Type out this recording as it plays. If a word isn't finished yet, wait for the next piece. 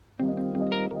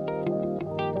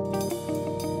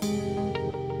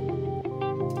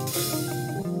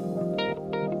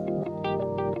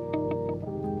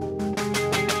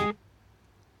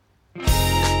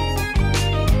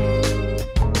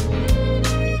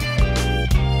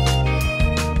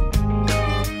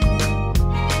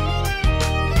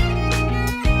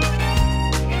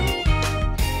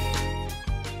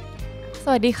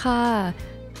วัสดีค่ะ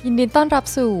ยินดีต้อนรับ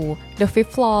สู่ The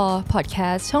Fifth Floor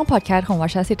Podcast ช่อง podcast ของวั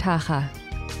ชรศิทธาค่ะ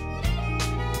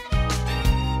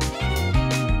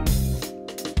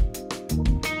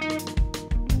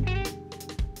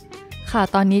ค่ะ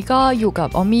ตอนนี้ก็อยู่กับ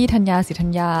ออมมี่ธัญญาศิธัญ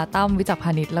ญาตั้มวิจักรพ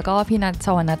านิชแล้วก็พี่นัทช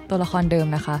วนัทตัวละครเดิม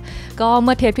นะคะก็เ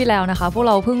มื่อเทปที่แล้วนะคะพวกเ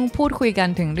ราเพิ่งพูดคุยกัน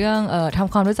ถึงเรื่องท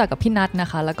ำความรู้จักกับพี่นัทนะ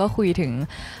คะแล้วก็คุยถึง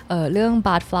เรื่อง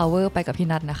Bud Flower ไปกับพี่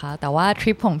นัทนะคะแต่ว่าท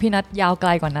ริปของพี่นัทยาวไกล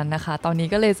กว่านั้นนะคะตอนนี้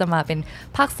ก็เลยจะมาเป็น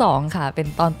ภาค2ค่ะเป็น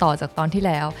ตอนต่อจากตอนที่แ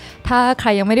ล้วถ้าใคร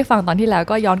ยังไม่ได้ฟังตอนที่แล้ว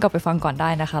ก็ย้อนกลับไปฟังก่อนได้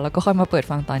นะคะแล้วก็ค่อยมาเปิด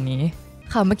ฟังตอนนี้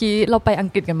ค่ะเมื่อกี้เราไปอัง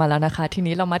กฤษกันมาแล้วนะคะที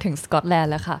นี้เรามาถึงสกอตแลน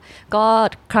ด์แล้วค่ะก็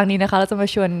ครั้งนี้นะคะเราจะมา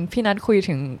ชวนพี่นัทคุย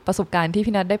ถึงประสบการณ์ที่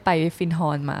พี่นัทได้ไปฟินฮอ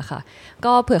ร์นมาค่ะ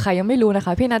ก็เผื่อใครยังไม่รู้นะค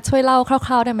ะพี่นัทช่วยเล่าค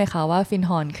ร่าวๆได้ไหมคะว่าฟิน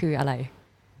ฮอร์นคืออะไร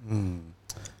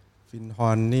ฟินฮอ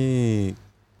ร์นนี่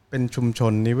เป็นชุมช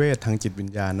นนิเวศทางจิตวิญ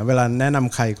ญาณนะเวลาแนะน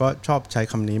ำใครก็ชอบใช้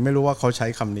คำนี้ไม่รู้ว่าเขาใช้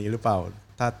คำนี้หรือเปล่า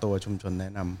ถ้าตัวชุมชนแน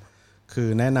ะนำคือ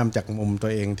แนะนำจากมุมตั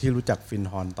วเองที่รู้จักฟิน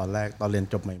ฮอร์นตอนแรกตอนเรียน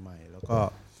จบใหม่ๆแล้วก็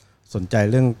สนใจ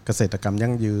เรื่องเกษตรกรรม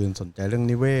ยั่งยืนสนใจเรื่อง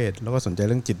นิเวศแล้วก็สนใจ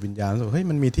เรื่องจิตวิญญาณเฮ้ย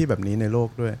มันมีที่แบบนี้ในโลก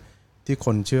ด้วยที่ค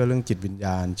นเชื่อเรื่องจิตวิญญ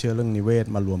าณเชื่อเรื่องนิเวศ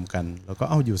มารวมกันแล้วก็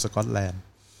อยู่สกอตแลนด์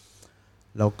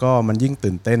แล้วก็มันยิ่ง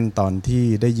ตื่นเต้นตอนที่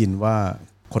ได้ยินว่า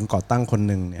คนก่อตั้งคน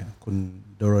หนึ่งเนี่ยคุณ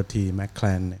โดโรธีแมคแคล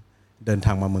นเนี่ยเดินท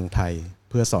างมาเมืองไทย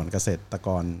เพื่อสอนเกษตรก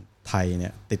รไทยเนี่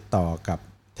ยติดต่อกับ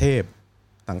เทพ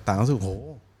ต่างๆรู้สึกโห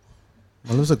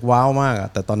มันรู้สึกว้าวมากอะ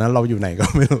แต่ตอนนั้นเราอยู่ไหนก็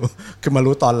ไม่รู้คือมา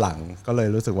รู้ตอนหลังก็เลย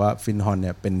รู้สึกว่าฟินฮอร์นเ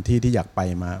นี่ยเป็นที่ที่อยากไป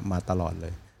มาตลอดเล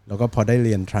ยแล้วก็พอได้เ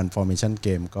รียน transformation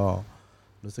game ก็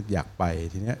รู้สึกอยากไป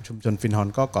ทีนี้ชุมชนฟินฮอร์น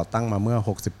ก็ก่อตั้งมาเมื่อ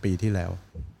60ปีที่แล้ว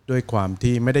ด้วยความ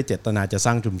ที่ไม่ได้เจตนาจะส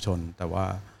ร้างชุมชนแต่ว่า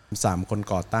3คน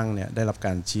ก่อตั้งเนี่ยได้รับก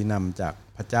ารชี้นำจาก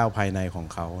พระเจ้าภายในของ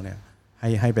เขาเนี่ย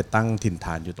ให้ไปตั้งถิ่นฐ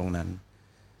านอยู่ตรงนั้น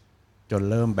จน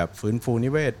เริ่มแบบฟื้นฟูนิ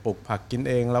เวศปลูกผักกิน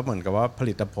เองแล้วเหมือนกับว่าผ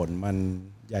ลิตผลมัน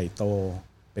ใหญ่โต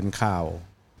เป็นข่าว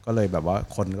ก็เลยแบบว่า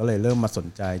คนก็เลยเริ่มมาสน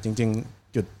ใจจริง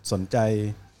ๆจุดสนใจ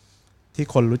ที่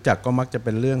คนรู้จักก็มักจะเ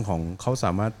ป็นเรื่องของเขาส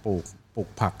ามารถปลูก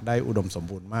ผักได้อุดมสม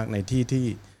บูรณ์มากในที่ที่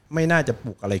ไม่น่าจะป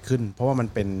ลูกอะไรขึ้นเพราะว่ามัน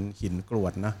เป็นหินกรว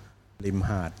ดนะริม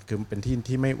หาดคือเป็นที่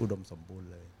ที่ไม่อุดมสมบูรณ์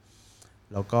เลย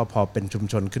แล้วก็พอเป็นชุม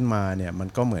ชนขึ้นมาเนี่ยมัน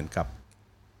ก็เหมือนกับ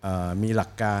มีหลั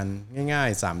กการง่าย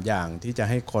ๆ3อย่างที่จะ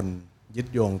ให้คนยึด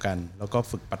โยงกันแล้วก็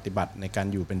ฝึกปฏิบัติในการ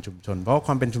อยู่เป็นชุมชนเพราะค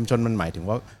วามเป็นชุมชนมันหมายถึง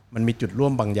ว่ามันมีจุดร่ว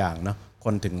มบางอย่างนะค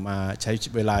นถึงมาใช้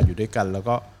เวลาอยู่ด้วยกันแล้ว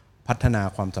ก็พัฒนา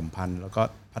ความสัมพันธ์แล้วก็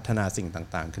พัฒนาสิ่ง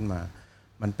ต่างๆขึ้นมา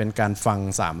มันเป็นการฟัง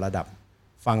3ระดับ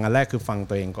ฟังอันแรกคือฟัง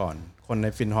ตัวเองก่อนคนใน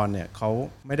ฟินฮอร์นเนี่ยเขา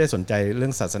ไม่ได้สนใจเรื่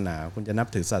องศาสนาคุณจะนับ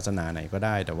ถือศาสนาไหนก็ไ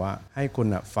ด้แต่ว่าให้คุณ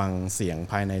ฟังเสียง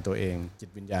ภายในตัวเองจิต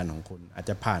วิญญาณของคุณอาจ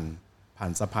จะผ่า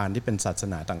นสะพานที่เป็นศาส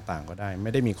นาต่างๆก็ได้ไ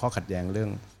ม่ได้มีข้อขัดแย้งเรื่อง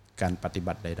การปฏิ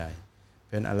บัติใดๆ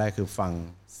เพราะฉะนั้นอันแรกคือฟัง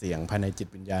เสียงภายในจิต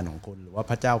วิญญาณของคุณหรือว่า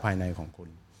พระเจ้าภายในของคุณ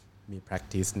มี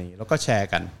practice นี้แล้วก็แชร์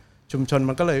กันชุมชน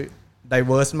มันก็เลย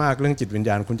diverse มากเรื่องจิตวิญญ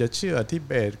าณคุณจะเชื่อทิเ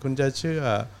บตคุณจะเชื่อ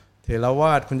เทรว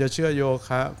าสคุณจะเชื่อโยค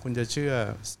ะคุณจะเชื่อ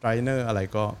สไตรเนอร์อะไร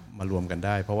ก็มารวมกันไ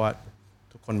ด้เพราะว่า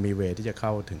ทุกคนมีเวที่จะเข้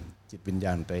าถึงจิตวิญญ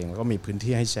าณตัวเองแล้วก็มีพื้น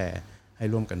ที่ให้แชร์ให้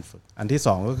ร่วมกันฝึกอันที่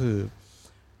2ก็คือ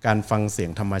การฟังเสีย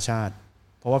งธรรมชาติ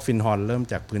เพราะว่าฟินฮอร์นเริ่ม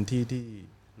จากพื้นที่ที่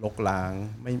รกร้าง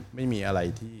ไม่มีอะไร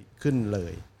ที่ขึ้นเล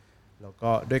ยแล้ว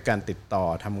ก็ด้วยการติดต่อ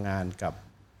ทำงานกับ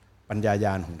ปัญญาญ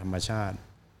าณของธรรมชาติ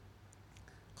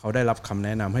เขาได้รับคำแน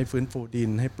ะนำให้ฟื้นฟูดิ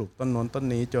นให้ปลูกต้นโน้นต้น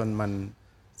นี้จนมัน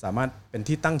สามารถเป็น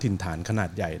ที่ตั้งถิ่นฐานขนาด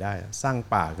ใหญ่ได้สร้าง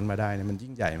ป่าขึ้นมาได้เนี่ยมัน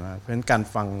ยิ่งใหญ่มากเพราะฉะนั้นการ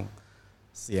ฟัง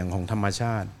เสียงของธรรมช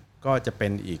าติก็จะเป็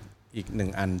นอีกหนึ่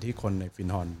งอันที่คนในฟิน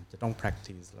ฮอร์นจะต้อง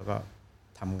practice แล้วก็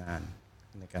ทำงาน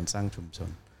ในการสร้างชุมช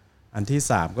นอันที่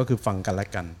3ก็คือฟังกันและ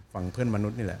กันฟังเพื่อนมนุ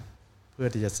ษย์นี่แหละเพื่อ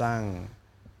ที่จะสร้าง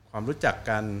ความรู้จัก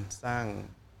กันสร้าง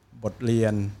บทเรีย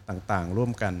นต่างๆร่ว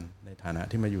มกันในฐานะ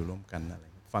ที่มาอยู่ร่วมกันอะไร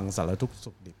ฟังสารทุกข์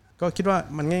สุขดิบก็คิดว่า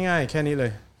มันง่ายๆแค่นี้เล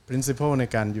ย principle ใน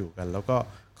การอยู่กันแล้วก็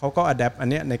เขาก็ adapt อัน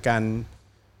เนี้ยใน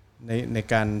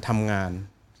การทำงาน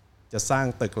จะสร้าง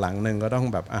ตึกหลังนึงก็ต้อง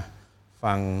แบบ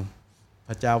ฟังพ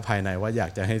ระเจ้าภายในว่าอยา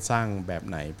กจะให้สร้างแบบ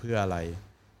ไหนเพื่ออะไร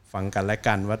ฟังกันและ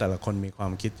กันว่าแต่ละคนมีควา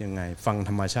มคิดยังไงฟัง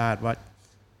ธรรมชาติว่า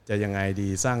จะยังไงดี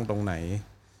สร้างตรงไหน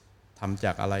ทำจ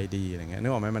ากอะไรดีอะไรเงี้ยนึ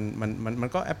กออกไหมมัน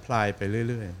ก็แอพพลายไป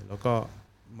เรื่อยๆแล้วก็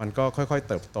มันก็ค่อยๆ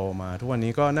เติบโตมาทุกวัน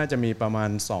นี้ก็น่าจะมีประมาณ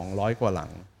200กว่าหลั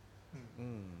ง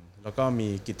แล้วก็มี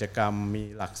กิจกรรมมี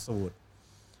หลักสูตร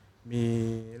มี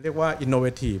เรียกว่า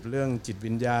innovative เรื่องจิต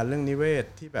วิญญาณเรื่องนิเวศ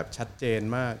ที่แบบชัดเจน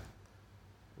มาก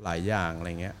หลายอย่างอะไร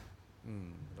เงี้ย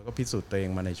แล้วก็พิสูจน์ตัวเอง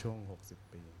มาในช่วง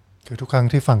60ปีคือทุกครั้ง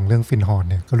ที่ฟังเรื่องฟินฮอร์น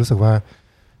เนี่ยก็รู้สึกว่า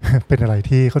เป็นอะไร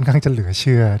ที่ค่อนข้างจะเหลือเ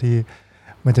ชื่อที่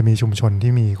มันจะมีชุมชน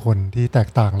ที่มีคนที่แตก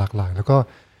ต่างหลากหลายแล้วก็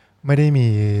ไม่ได้มี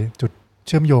จุดเ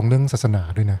ชื่อมโยงเรื่องศาสนา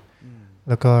ด้วยนะ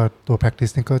แล้วก็ตัว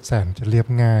practice นี่ก็แสนจะเรียบ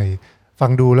ง่ายฟั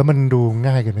งดูแล้วมันดู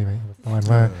ง่ายกันไปไหมประมาณ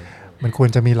ว่ามันควร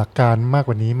จะมีหลักการมากก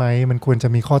ว่านี้ไหมมันควรจะ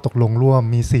มีข้อตกลงร่วม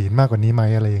มีศีลมากกว่านี้ไหม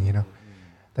อะไรอย่างนี้เนาะ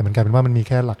แต่มันกลายเป็นว่ามันมีแ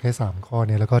ค่หลักแค่3ข้อเ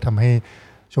นี่ยแล้วก็ทำให้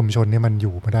ชุมชนเนี่ยมันอ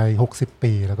ยู่มาได้60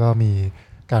ปีแล้วก็มี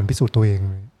การพิสูจน์ตัวเอง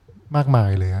มากมาย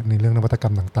เลยในเรื่องนวัตกร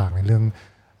รมต่างๆในเรื่อง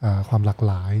ความหลาก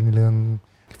หลายในเรื่อง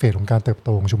เฟสของการเติบโต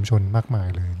ของชุมชนมากมาย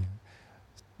เลย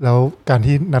แล้วการ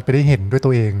ที่นัดไปได้เห็นด้วยตั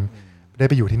วเองได้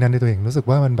ไปอยู่ที่นั่นด้วยตัวเองรู้สึก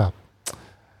ว่ามันแบบ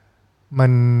มั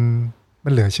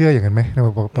นเหลือเชื่ออย่างนั้นไหม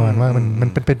ประมาณว่ามัน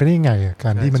เป็นไปได้ยังไงก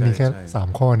ารที่มันมีแค่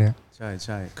3ข้อเนี้ยใ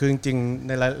ช่คือจริงๆใ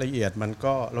นรายละเอียดมัน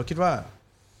ก็เราคิดว่า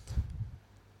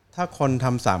ถ้าคนท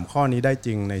ำ3ข้อนี้ได้จ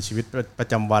ริงในชีวิตประ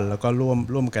จำวันแล้วก็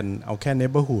ร่วมกันเอาแค่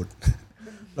neighborhood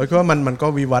เราคิดว่ามันก็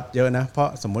วิวัฒน์เยอะนะเพราะ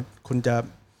สมมติคุณจะ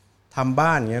ทำบ้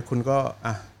านเงี้ยคุณก็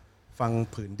ฟัง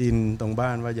ผืนดินตรงบ้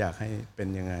านว่าอยากให้เป็น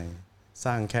ยังไงส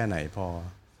ร้างแค่ไหนพอ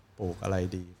ปลูกอะไร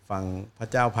ดีฟังพระ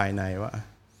เจ้าภายในว่า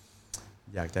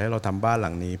อยากจะให้เราทำบ้านห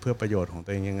ลังนี้เพื่อประโยชน์ของตั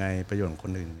วเองยังไงประโยชน์ของค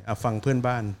นอื่นฟังเพื่อน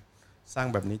บ้านสร้าง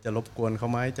แบบนี้จะรบกวนเขา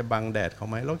ไหมจะบังแดดเขา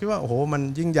ไหมเราคิดว่าโอ้โหมัน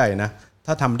ยิ่งใหญ่นะ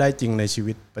ถ้าทำได้จริงในชี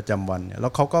วิตประจำวันเนี่ยแล้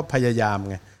วเขาก็พยายาม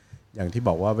ไงอย่างที่บ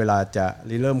อกว่าเวลาจะ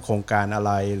เริ่มโครงการอะไ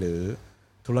รหรือ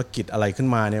ธุรกิจอะไรขึ้น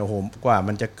มาเนี่ยโอ้โหกว่า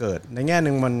มันจะเกิดในแง่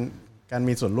นึงมันการ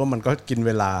มีส่วนร่วมมันก็กินเ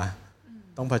วลา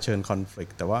ต้องเผชิญคอนฟลิก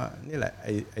ต์แต่ว่านี่แหละ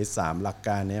ไอ้3หลักก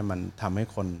ารนี้มันทำให้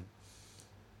คน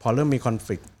พอเริ่มมีคอนฟ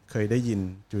ลิกต์เคยได้ยิน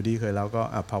จูดี้เคยแล้วก็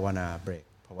ภาวนาเบรก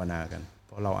ภาวนากันเพ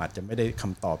ราะเราอาจจะไม่ได้ค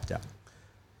ำตอบจาก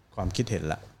ความคิดเห็น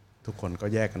ละทุกคนก็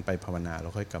แยกกันไปภาวนาแล้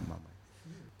วค่อยกลับมาใหม่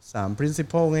3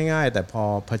 principle ง่ายๆแต่พอ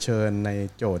เผชิญใน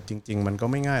โจทย์จริงๆมันก็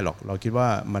ไม่ง่ายหรอกเราคิดว่า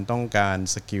มันต้องการ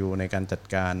สกิลในการจัด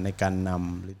การในการน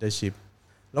ำ leadership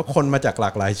แล้วคนมาจากหลา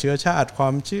กหลายเชื้อชาติควา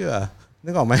มเชื่อนึ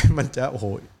กออกไหมมันจะโอ้โห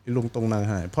ลุงตรงนาง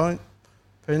หายเพราะฉ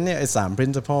ะนั้นเนี่ยไอ้3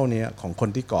 principle เนี่ยของคน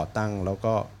ที่ก่อตั้งแล้ว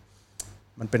ก็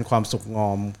มันเป็นความสุขง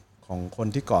อมของคน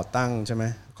ที่ก่อตั้งใช่ไหม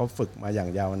เขาฝึกมาอย่าง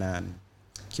ยาวนาน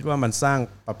คิดว่ามันสร้าง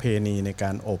ประเพณีในกา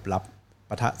รโอบรับ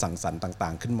ปะทะสังสรรค์ต่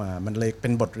างๆขึ้นมามันเลยเป็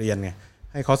นบทเรียนไง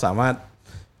ให้เขาสามารถ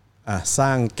สร้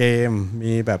างเกม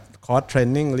มีแบบคอร์สเทรน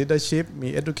นิ่งลีดเดอร์ชิพมี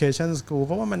education school เ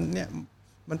พราะว่า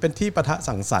มันเป็นที่ปะทะ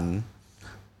สังสรรค์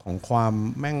ของความ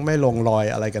แม่งไม่ลงรอย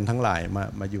อะไรกันทั้งหลาย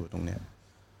มาอยู่ตรงเนี้ย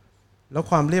แล้ว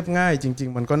ความเรียบง่ายจริง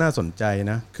ๆมันก็น่าสนใจ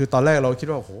นะคือตอนแรกเราคิด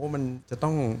ว่าโอ้โหมันจะต้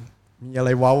องมีอะไร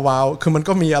ว้าวๆคือมัน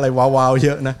ก็มีอะไรว้าวๆเย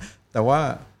อะนะแต่ว่า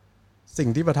สิ่ง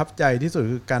ที่ประทับใจที่สุด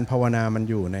คือการภาวนามัน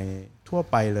อยู่ในทั่ว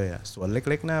ไปเลยสวนเ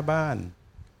ล็กๆหน้าบ้าน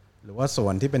หรือว่าสว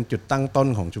นที่เป็นจุดตั้งต้น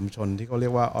ของชุมชนที่เขาเรี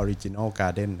ยกว่า Original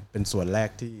Garden เป็นสวนแรก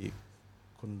ที่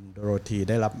คุณโดโรธี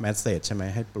ได้รับแมสเสจใช่ไหม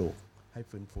ให้ปลูกให้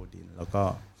ฟื้นฟูดินแล้วก็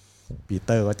ปีเ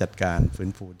ตอร์ก็จัดการฟื้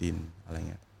นฟูดินอะไร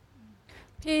เงี้ย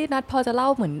พี่นัทพอจะเล่า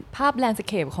เหมือนภาพแลนด์ส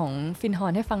เคปของฟินฮอ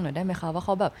ร์นให้ฟังหน่อยได้ไหมคะว่าเข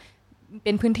าแบบเ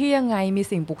ป็นพื้นที่ยังไงมี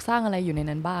สิ่งปลูกสร้างอะไรอยู่ใน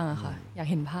นั้นบ้างอะค่ะอยาก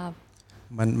เห็นภาพ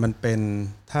มันเป็น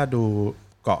ถ้าดู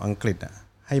เกาะอังกฤษ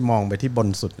ให้มองไปที่บน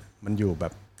สุดมันอยู่แบ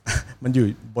บ มันอยู่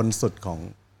บนสุดของ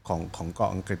เกา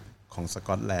ะอังกฤษของสก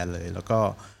อตแลนด์เลยแล้วก็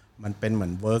มันเป็นเหมือ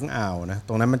นเวิร์กอ่าวนะต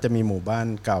รงนั้นมันจะมีหมู่บ้าน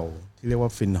เก่าที่เรียกว่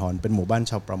าฟินฮอร์นเป็นหมู่บ้าน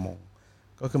ชาวประมง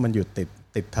ก็คือมันอยู่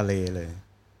ติดทะเลเลย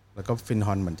แล้วก็ฟินฮ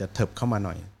อร์นเหมือนจะเถิบเข้ามาห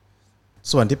น่อย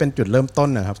ส่วนที่เป็นจุดเริ่มต้น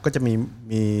นะครับก็จะ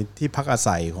มีที่พักอา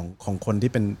ศัยของคน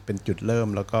ที่เป็นจุดเริ่ม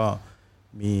แล้วก็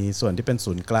มีส่วนที่เป็น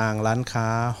ศูนย์กลางร้านค้า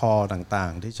ฮอลล์ต่า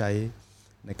งๆที่ใช้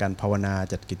ในการภาวนา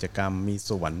จัดกิจกรรมมีส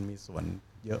วน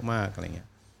เยอะมากอะไรเงี้ย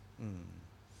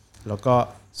แล้วก็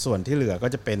ส่วนที่เหลือก็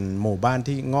จะเป็นหมู่บ้าน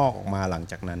ที่งอกออกมาหลัง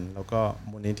จากนั้นแล้วก็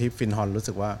มูลนิธิฟินฮอร์นรู้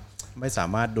สึกว่าไม่สา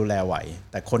มารถดูแลไหว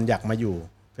แต่คนอยากมาอยู่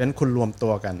เพราะฉะนั้นคุณรวมตั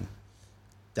วกัน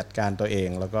จัดการตัวเอง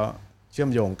แล้วก็เชื่อม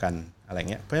โยงกันอะไร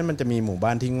เงี้ยเพราะฉะนั้นมันจะมีหมู่บ้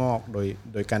านที่งอก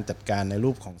โดยการจัดการในรู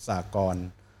ปของสหกรณ์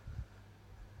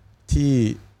ที่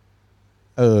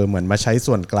เหมือนมาใช้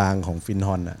ส่วนกลางของฟินฮ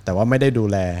อร์นแต่ว่าไม่ได้ดู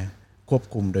แลควบ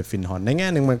คุมโดยฟินฮอร์นในแง่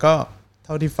นึงมันก็เ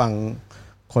ท่าที่ฟัง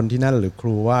คนที่นั่นหรือค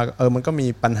รูว่ามันก็มี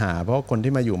ปัญหาเพราะคน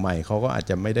ที่มาอยู่ใหม่เขาก็อาจ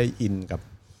จะไม่ได้อินกับ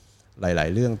หลาย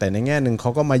ๆเรื่องแต่ในแง่นึงเข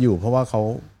าก็มาอยู่เพราะว่า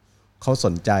เขาส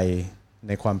นใจใ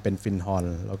นความเป็นฟินฮอร์น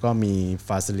แล้วก็มีฟ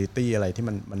าซิลิตี้อะไรที่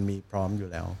มันมีพร้อมอยู่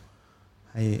แล้ว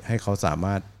ให้เขาสาม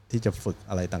ารถที่จะฝึก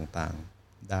อะไรต่าง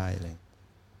ๆได้เลย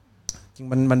จริง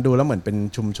มันดูแล้วเหมือนเป็น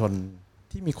ชุมชน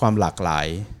ที่มีความหลากหลาย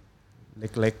เ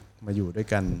ล็กๆมาอยู่ด้วย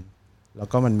กันแล้ว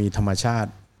ก็มันมีธรรมชา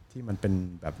ติที่มันเป็น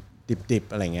แบบดิบ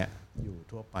ๆอะไรเงี้ยอยู่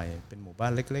ทั่วไปเป็นหมู่บ้า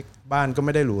นเล็กๆบ้านก็ไ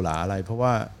ม่ได้หรูหราอะไรเพราะว่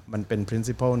ามันเป็น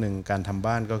principle หนึ่งการทำ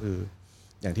บ้านก็คือ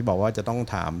อย่างที่บอกว่าจะต้อง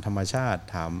ถามธรรมชาติ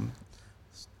ถาม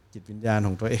จิตวิญญาณข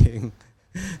องตัวเอง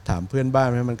ถามเพื่อนบ้าน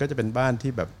มันก็จะเป็นบ้าน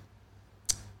ที่แบบ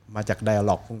มาจาก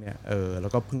dialogue พวกเนี้ยแล้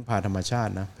วก็พึ่งพาธรรมชา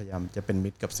ตินะพยายามจะเป็นมิ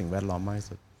ตรกับสิ่งแวดล้อมมากที่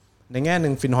สุดในแง่นึ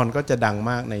งฟินฮอร์นก็จะดัง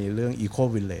มากในเรื่อง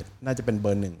Ecovillage น่าจะเป็นเบ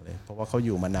อร์ 1เลยเพราะว่าเขาอ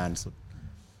ยู่มานานสุด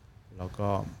แล้วก็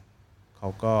เขา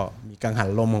ก็มีกังหัน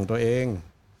ลมของตัวเอง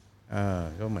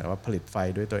ก็เหมือนว่าผลิตไฟ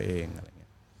ด้วยตัวเองอะไรเงี้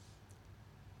ย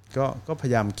ก็พย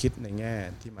ายามคิดในแง่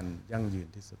ที่มันยั่งยืน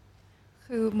ที่สุด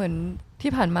คือเหมือน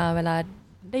ที่ผ่านมาเวลา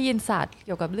ได้ยินศาสตร์เ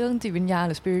กี่ยวกับเรื่องจิตวิญญาณห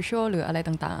รือ spiritual หรืออะไร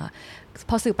ต่างๆ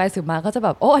พอสืบไปสืบมาก็จะแบ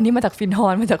บโอ้อันนี้มาจากฟินฮอ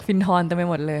นเต็มไป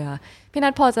หมดเลยค่ะพี่นั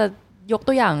ทพอจะยก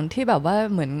ตัวอย่างที่แบบว่า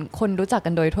เหมือนคนรู้จักกั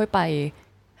นโดยทั่วไป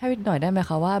ให้หน่อยได้ไหม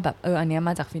คะว่าแบบอันนี้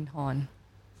มาจากฟินฮอน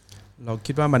เรา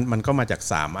คิดว่ามันก็มาจาก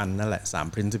3อันนั่นแหละ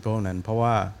3 principle นั้นเพราะว่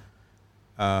า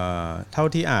เท่า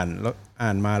ที่อ่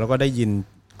านมาแล้วก็ได้ยิน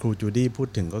ครูจูดี้พูด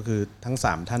ถึงก็คือทั้ง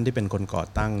3ท่านที่เป็นคนก่อ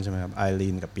ตั้งใช่ไหมครับไอรี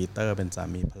นกับปีเตอร์เป็นสา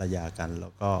มีภรรยากันแล้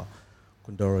วก็คุ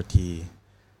ณโดโรธี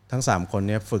ทั้ง3คน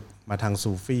นี้ฝึกมาทาง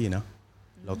ซูฟี่เนาะ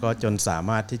แล้วก็จนสา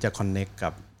มารถที่จะคอนเนคกั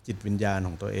บจิตวิญญาณข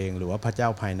องตัวเองหรือว่าพระเจ้า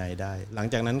ภายในได้หลัง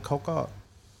จากนั้นเขาก็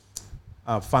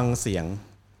ฟังเสียง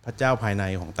พระเจ้าภายใน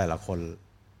ของแต่ละคน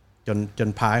จน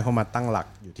พาให้เขามาตั้งหลัก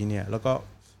อยู่ที่เนี่ยแล้วก็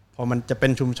พอมันจะเป็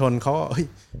นชุมชนเขาก็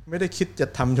ไม่ได้คิดจะ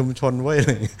ทำชุมชนไว้เ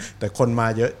ลยแต่คนมา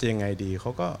เยอะจะยังไงดีเข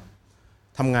าก็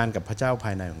ทำงานกับพระเจ้าภ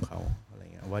ายในของเขาอะไร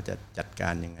เงี้ยว่าจะจัดกา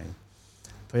รยังไง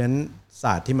เพราะฉะนั้นศ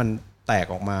าสตร์ที่มันแตก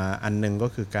ออกมาอันนึงก็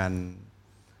คือก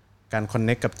ารคอนเน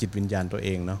คกับจิตวิญญาณตัวเอ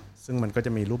งเนาะซึ่งมันก็จ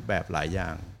ะมีรูปแบบหลายอย่า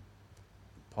ง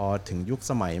พอถึงยุค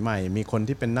สมัยใหม่มีคน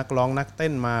ที่เป็นนักร้องนักเต้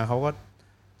นมาเขาก็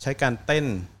ใช้การเต้น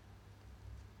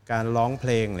การร้องเพ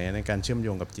ลงเลยในการเชื่อมโย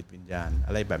งกับจิตวิญญาณอ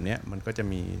ะไรแบบนี้มันก็จะ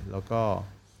มีแล้วก็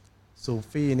ซู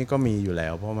ฟี่นี่ก็มีอยู่แล้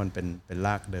วเพราะมันเป็นร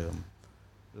ากเดิม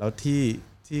แล้ว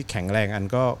ที่แข็งแรงอัน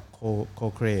ก็โค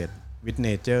เครทวิดเน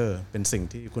เจอร์เป็นสิ่ง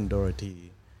ที่คุณโดโรธี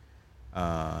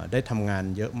ได้ทำงาน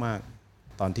เยอะมาก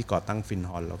ตอนที่ก่อตั้งฟินฮ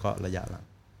อนแล้วก็ระยะหลัง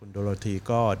คุณโดโรธี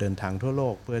ก็เดินทางทั่วโล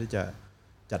กเพื่อที่จะ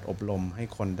จัดอบรมให้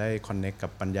คนได้คอนเนคกั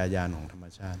บปัญญาญาณของธรรม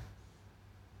ชาติ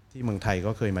ที่เมืองไทย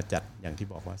ก็เคยมาจัดอย่างที่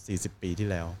บอกว่า40 ปีที่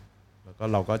แล้วแล้วก็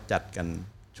เราก็จัดกัน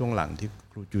ช่วงหลังที่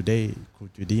ครูจู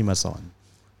ดี้มาสอน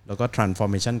แล้วก็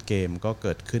transformation game ก็เ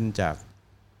กิดขึ้นจาก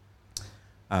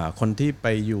คนที่ไป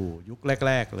อยู่ยุคแ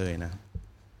รกๆเลยนะ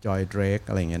จอยเดรก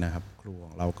อะไรเงี้ยนะครับครูข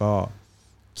องเราก็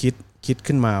คิด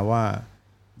ขึ้นมาว่า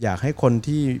อยากให้คน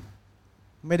ที่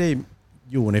ไม่ได้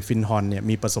อยู่ในฟินฮอนเนี่ย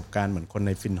มีประสบการณ์เหมือนคนใ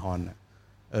นฟินฮอน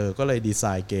ก็เลยดีไซ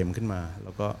น์เกมขึ้นมาแ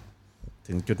ล้วก็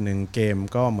ถึงจุดหนึ่งเกม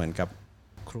ก็เหมือนกับ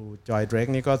ครูจอยเดรก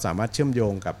นี่ก็สามารถเชื่อมโย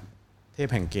งกับเทพ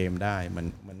แห่งเกมได้เห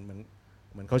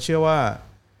มือนเขาเชื่อว่า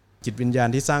จิตวิญญาณ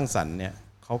ที่สร้างสรรค์เนี่ย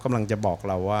เขากำลังจะบอก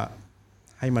เราว่า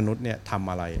ให้มนุษย์เนี่ยทำ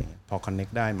อะไรพอคอนเนค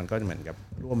ได้มันก็เหมือนกับ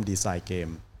ร่วมดีไซน์เกม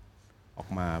ออก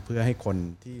มาเพื่อให้คน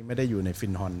ที่ไม่ได้อยู่ในฟิ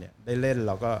นฮอนเนี่ยได้เล่นแ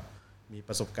ล้วก็มีป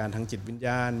ระสบการณ์ทางจิตวิญญ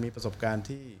าณมีประสบการณ์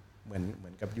ที่เหมื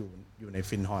อนกับอยู่ใน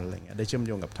ฟินฮอนอะไรเงี้ยได้เชื่อมโ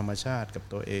ยงกับธรรมชาติกับ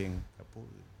ตัวเองกับผู้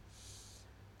อื่น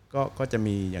ก็จะ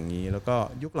มีอย่างนี้แล้วก็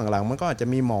ยุคหลังๆมันก็อาจจะ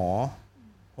มีหมอ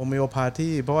โฮมิโอพาธี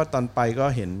เพราะว่าตอนไปก็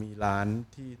เห็นมีร้าน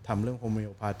ที่ทำเรื่องโฮมิโ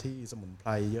อพาธีสมุนไพร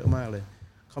เยอะมากเลย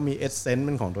เขามีเอสเซนต์เ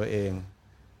ป็นของตัวเอง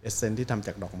เอสเซนต์ที่ทำจ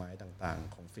ากดอกไม้ต่าง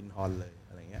ๆของฟินฮอนเลย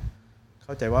อะไรเงี้ยเ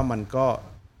ข้าใจว่ามันก็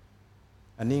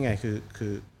อันนี้ไงคื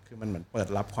อมันเหมือนเปิด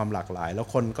รับความหลากหลายแล้ว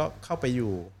คนก็เข้าไปอ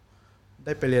ยู่ไ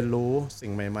ด้ไปเรียนรู้สิ่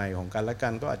งใหม่ๆของกันและกั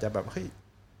นก็อาจจะแบบ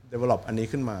develop อันนี้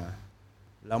ขึ้นมา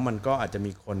แล้วมันก็อาจจะ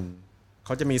มีคนเข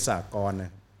าจะมีสหกรณ์น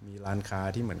ะมีร้านค้า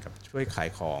ที่เหมือนกับช่วยขาย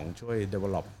ของช่วย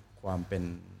develop ความเป็น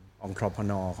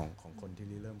entrepreneur ของคนที่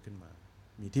เริ่มขึ้นมา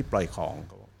มีที่ปล่อยของ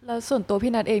แล้วส่วนตัว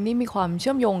พี่นัทเองนี่มีความเ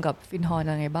ชื่อมโยงกับฟินฮอน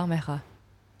ยังไงบ้างไหมคะ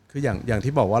คืออย่าง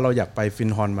ที่บอกว่าเราอยากไปฟิ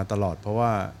นฮอนมาตลอดเพราะว่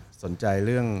าสนใจเ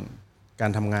รื่องกา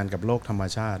รทำงานกับโลกธรรม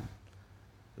ชาติ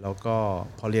แล้วก็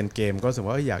พอเรียนเกมก็รู้สึก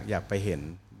ว่าอยากไปเห็น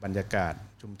บรรยากาศ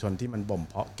ชุมชนที่มันบ่ม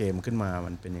เพาะเกมขึ้นมา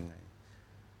มันเป็นยังไง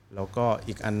แล้วก็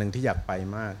อีกอันนึงที่อยากไป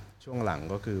มากช่วงหลัง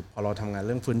ก็คือพอเราทำงานเ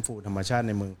รื่องฟื้นฟูธรรมชาติใ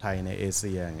นเมืองไทยในเอเ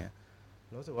ชียอย่างเงี้ย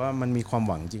รู้สึกว่ามันมีความ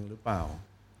หวังจริงหรือเปล่า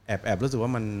แอบรู้สึกว่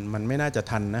ามันไม่น่าจะ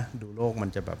ทันนะดูโลกมัน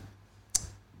จะแบบ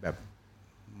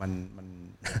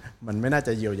มันไม่น่าจ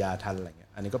ะเยียวยาทันอะไรเงี้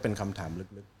ยอันนี้ก็เป็นคำถาม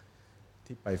ลึกๆ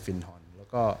ที่ไปฟินฮอนแล้ว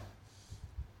ก็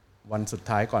วันสุด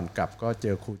ท้ายก่อนกลับก็เจ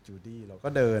อครูจูดี้เราก็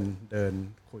เดิน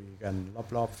คุยกัน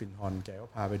รอบๆฟินฮอนแกก็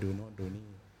พาไปดูโน่นดูนี่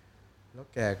แล้ว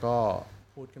แกก็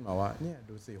พูดขึ้นมาว่าเนี่ย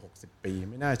ดูสิ60 ปี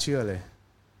ไม่น่าเชื่อเลย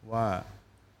ว่า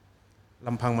ล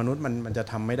ำพังมนุษย์มันจะ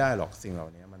ทำไม่ได้หรอกสิ่งเหล่า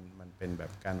นี้มันเป็นแบ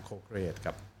บการโคเครท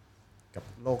กับ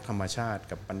โลกธรรมชาติ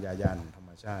กับปัญญาญาณของธรร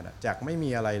มชาติจากไม่มี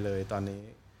อะไรเลยตอนนี้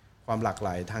ความหลากหล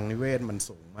ายทางนิเวศมัน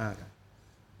สูงมาก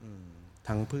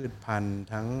ทั้งพืชพันธุ์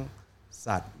ทั้ง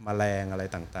สัตว์แมลงอะไร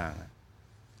ต่าง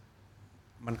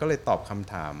ๆมันก็เลยตอบค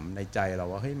ำถามในใจเรา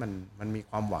ว่าเฮ้ยมันมี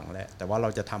ความหวังแหละแต่ว่าเรา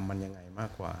จะทำมันยังไงมา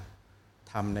กกว่า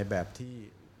ทำในแบบที่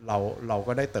เรา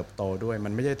ก็ได้เติบโตด้วยมั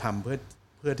นไม่ใช่ทำเ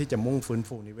พื่อที่จะมุ่งฟื้น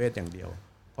ฟูนิเวศอย่างเดียว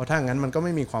เพราะถ้างั้นมันก็ไ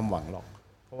ม่มีความหวังหรอก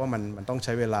เพราะว่ามันต้องใ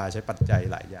ช้เวลาใช้ปัจจัย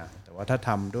หลายอย่างแต่ว่าถ้าท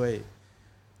ำด้วย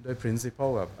ด้วย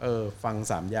principle แบบฟัง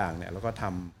3อย่างเนี่ยแล้วก็ท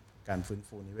ำการฟื้น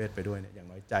ฟูนิเวศไปด้วยเนี่ยอย่าง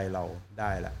น้อยใจเราไ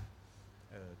ด้ละ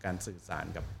การสื่อสาร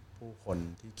กับผู้คน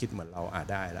ที่คิดเหมือนเรา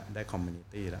ได้ละได้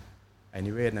community ละไอ้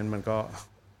นิเวศนั้นมันก็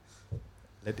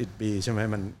let it be ใช่ไหม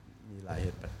มันมีหลายเห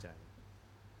ตุปัจจัย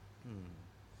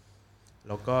แ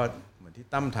ล้วก็เหมือนที่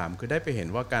ตั้มถามคือได้ไปเห็น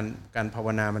ว่าการภาว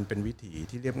นามันเป็นวิถี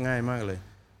ที่เรียบง่ายมากเลย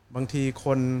บางทีค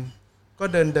นก็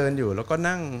เดินอยู่แล้วก็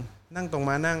นั่งตรง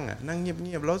มานั่งเ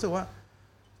งียบๆแล้วรู้สึกว่า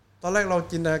ตอนแรกเรา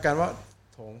จินตนาการว่า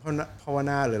โถงภาว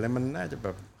นาหรืออะไรมันน่าจะแบ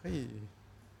บเฮ้ย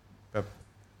แบบ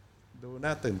ดูน่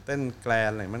าตื่นเต้นแกลน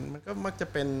อะไรมันก็มักจะ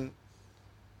เป็น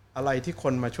อะไรที่ค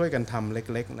นมาช่วยกันทำเ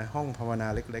ล็กๆนะห้องภาวนา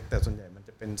เล็กๆแต่ส่วนใหญ่มันจ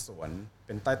ะเป็นสวนเ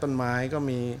ป็นใต้ต้นไม้ก็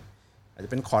มีอาจจะ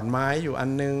เป็นขอนไม้อยู่อัน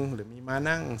นึงหรือมีม้า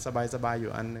นั่งสบายๆอ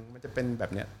ยู่อันนึงมันจะเป็นแบ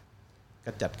บเนี้ยกร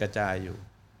ะจัดกระจายอยู่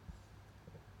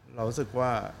เรารู้สึกว่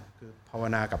าคือภาว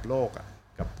นากับโลก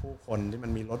กับผู้คนที่มั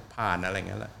นมีรถผ่านอะไร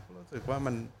เงี้ยแหละรู้สึกว่า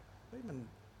มัน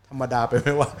ธรรมดาไปไหม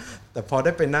วะแต่พอไ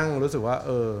ด้ไปนั่งรู้สึกว่า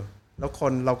แล้วค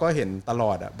นเราก็เห็นตล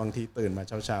อดบางทีตื่นมา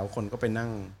เช้าๆคนก็ไปนั่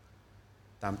ง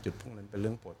ตามจุดพวกนั้นเป็นเ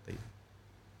รื่องปกติ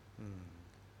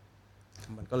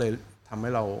มันก็เลยทำให้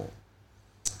เรา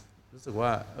รู้สึกว่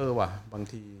าว่ะบาง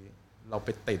ทีเราไป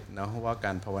ติดนะว่าก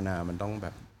ารภาวนามันต้องแบ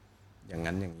บอย่าง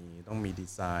นั้นอย่างนี้ต้องมีดี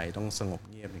ไซน์ต้องสงบ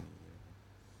เงียบอย่างนี้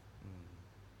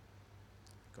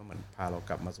ก็เหมือนพาเรา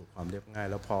กลับมาสู่ความเรียบง่าย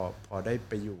แล้วพอได้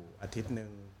ไปอยู่อาทิตย์นึ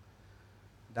ง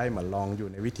ได้เหมือนลองอยู่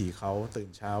ในวิถีเขาตื่น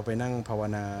เช้าไปนั่งภาว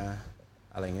นา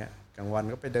อะไรเงี้ยกลางวัน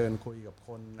ก็ไปเดินคุยกับค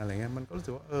นอะไรเงี้ยมันก็รู้สึ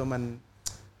กว่า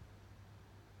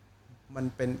มัน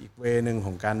เป็นอีกเวนึงข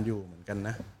องการอยู่เหมือนกันน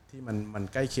ะที่มัน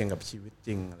ใกล้เคียงกับชีวิตจ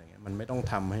ริงอะไรเงี้ยมันไม่ต้อง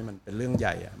ทำให้มันเป็นเรื่องให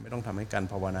ญ่ไม่ต้องทำให้การ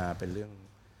ภาวนาเป็นเรื่อง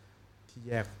ที่แ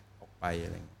ยกออกไปอะ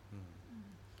ไรเงี้ย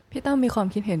พี่ตั้มมีความ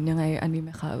คิดเห็นยังไงอันนี้ไห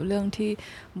มคะเรื่องที่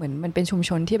เหมือนมันเป็นชุมช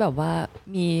นที่แบบว่า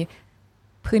มี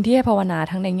พื้นที่ให้ภาวนา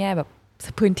ทั้งในแง่แบบ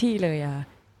พื้นที่เลย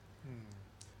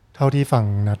เท่าที่ฟัง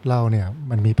นัดเล่าเนี่ย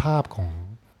มันมีภาพของ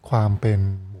ความเป็น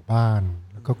หมู่บ้าน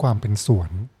แล้วก็ความเป็นสว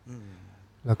น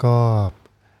แล้วก็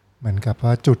เหมือนกับ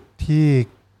ว่าจุดที่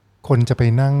คนจะไป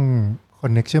นั่งคอ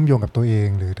นเนคเชื่อมโยงกับตัวเอง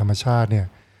หรือธรรมชาติเนี่ย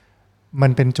มั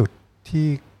นเป็นจุดที่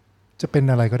จะเป็น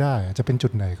อะไรก็ได้จะเป็นจุ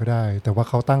ดไหนก็ได้แต่ว่า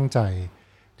เขาตั้งใจ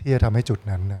ที่จะทำให้จุด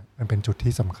นั้นน่ะมันเป็นจุด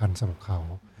ที่สำคัญสำหรับเขา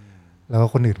แล้วก็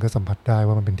คนอื่นก็สัมผัสได้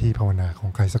ว่ามันเป็นที่ภาวนาของ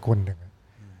ใครสักคนหนึ่ง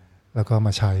แล้วก็ม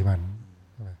าใช้มัน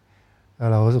แล้ว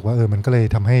เรารู้สึกว่ามันก็เลย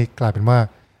ทำให้กลายเป็นว่า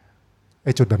ไ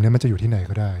อ้จุดแบบนี้มันจะอยู่ที่ไหน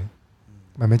ก็ได้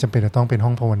มันไม่จำเป็นจะต้องเป็นห้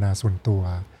องภาวนาส่วนตัว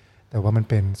แต่ว่ามัน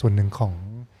เป็นส่วนหนึ่งของ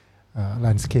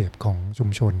landscape ของชุม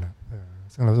ชน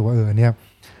ซึ่งเรารู้สึกว่าเนี่ย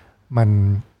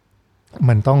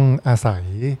มันต้องอาศัย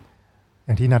อ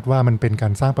ย่างที่นัดว่ามันเป็นกา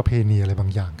รสร้างประเพณีอะไรบาง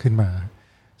อย่างขึ้นมา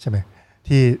ใช่ไหม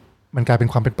ที่มันกลายเป็น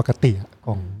ความเป็นปกติ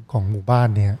ของหมู่บ้าน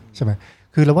เนี่ยใช่ไหม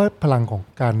คือเราว่าพลังของ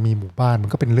การมีหมู่บ้านมั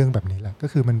นก็เป็นเรื่องแบบนี้แหละก็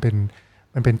คือมันเ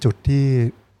ป็นจุดที่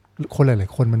คนหลาย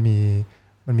ๆคนมัน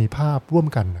มีภาพร่วม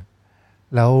กัน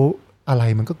แล้วอะไร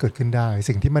มันก็เกิดขึ้นได้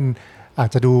สิ่งที่มันอาจ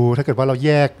จะดูถ้าเกิดว่าเราแ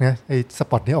ยกนะไอ้ส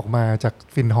ปอตนี้ออกมาจาก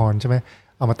ฟินฮอร์นใช่ไหม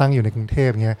เอามาตั้งอยู่ในกรุงเทพ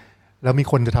เงี้ยแล้วมี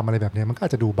คนจะทำอะไรแบบนี้มันก็อา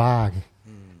จจะดูบ้าไง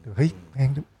เฮ้ยแม่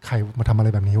งใครมาทำอะไร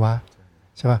แบบนี้วะ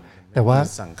ใช่ป่ะแต่ว่า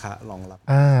สังฆะรองรับ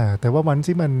แต่ว่าวัน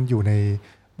ที่มันอยู่ใน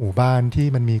หมู่บ้านที่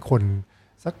มันมีคน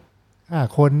สัก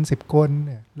5 คน10 คนเ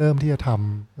นี่ยเริ่มที่จะท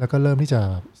ำแล้วก็เริ่มที่จะ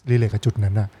รีเลทกับจุด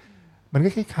นั้นน่ะมันก็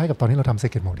คล้ายๆกับตอนที่เราทำเซ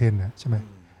เกตเมลเทนนะใช่ไหม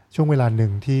ช่วงเวลาหนึ่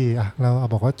งที่เรา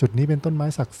บอกว่าจุดนี้เป็นต้นไม้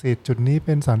ศักดิ์สิทธิ์จุดนี้เ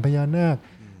ป็นศาลพญานาค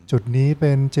จุดนี้เ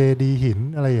ป็นเจดีย์หิน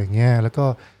อะไรอย่างเงี้ยแล้วก็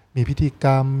มีพิธีก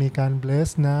รรมมีการเบลส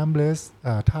น้ำเบลส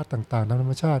ธาตุต่างๆตามธร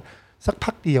รมชาติสัก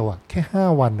พักเดียวแค่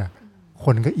5 วันค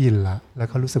นก็อินละแล้ว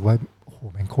ก็รู้สึกว่าโอ้โห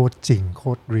มันโคตรจริงโค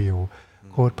ตรเรียล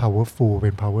โคตร powerful เป็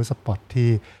น power spot ที่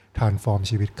transform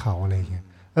ชีวิตเขาอะไรอย่างเงี้ย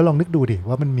แล้วลองนึกดูดิ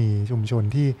ว่ามันมีชุมชน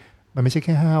ที่มันไม่ใช่แ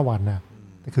ค่5 วัน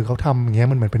แต่คือเขาทำอย่างเงี้ย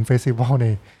มันเหมือนเป็นเฟสติวัลใน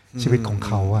ชีวิตของเ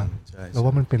ขาแล้วว่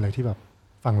ามันเป็นอะไรที่แบบ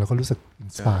ฟังแล้วก็รู้สึกอิน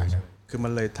สไปร์นะคือมั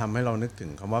นเลยทำให้เรานึกถึง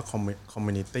คำว่า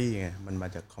community ไงมันมา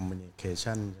จาก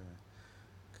communication ใช่ไหม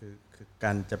คือก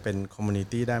ารจะเป็น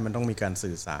community ได้มันต้องมีการ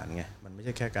สื่อสารไงมันไม่ใ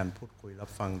ช่แค่การพูดคุยรับ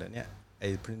ฟังแต่เนี้ยไอ้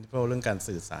principle เรื่องการ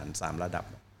สื่อสาร3 ระดับ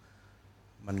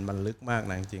มันลึกมาก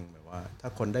นะจริงๆแบบว่าถ้า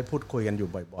คนได้พูดคุยกันอ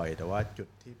ยู่บ่อยๆแต่ว่าจุด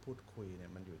ที่พูดคุยเนี่ย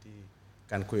มันอยู่ที่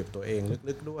การคุยกับตัวเอง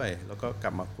ลึกๆด้วยแล้วก็ก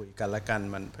ลับมาคุยกันละกัน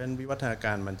มันเพราะฉะนั้นวิวัฒนาก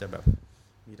ารมันจะแบบ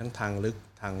มีทั้งทางลึก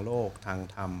ทางโลกทาง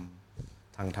ธรรม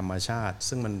ทางธรรมชาติ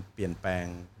ซึ่งมันเปลี่ยนแปลง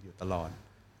อยู่ตลอด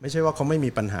ไม่ใช่ว่าเขาไม่มี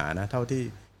ปัญหานะเท่าที่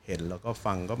เห็นแล้วก็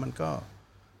ฟังก็มันก็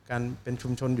การเป็นชุ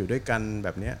มชนอยู่ด้วยกันแบ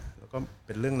บเนี้ยแล้วก็เ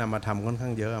ป็นเรื่องนามธรรมค่อนข้า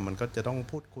งเยอะมันก็จะต้อง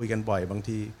พูดคุยกันบ่อยบาง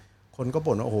ทีคนก็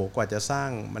บ่นว่าโอ้โหกว่าจะสร้าง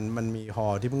มันมีฮอ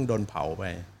ที่เพิ่งโดนเผาไป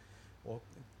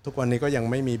ทุกวันนี้ก็ยัง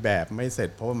ไม่มีแบบไม่เสร็จ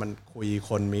เพราะว่ามันคุย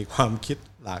คนมีความคิด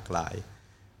หลากหลาย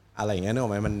อะไรอย่างเงี้ยนึกออ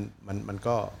กไหมมัน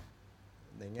ก็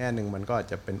ในแง่หนึ่งมันก็อาจ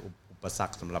จะเป็นอุปสร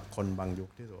รคสำหรับคนบางยุค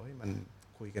ที่ว่ามัน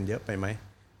คุยกันเยอะไปไหม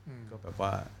ก็แบบว่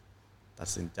าตัด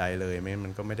สินใจเลยมั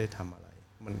นก็ไม่ได้ทำอะไร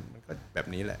มันก็แบบ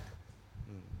นี้แหละ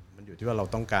มันอยู่ที่ว่าเรา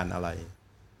ต้องการอะไร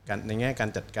ในแง่การ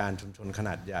จัดการชุมชนขน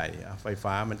าดใหญ่ไฟ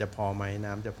ฟ้ามันจะพอไหม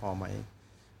น้ำจะพอไหม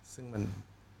ซึ่งมัน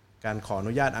การขออ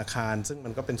นุญาตอาคารซึ่งมั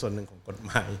นก็เป็นส่วนหนึ่งของกฎห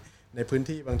มายในพื้น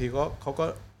ที่บางทีเขาก็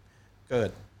เกิ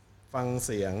ดฟังเ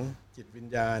สียงจิตวิญ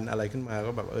ญาณอะไรขึ้นมา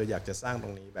ก็แบบอยากจะสร้างตร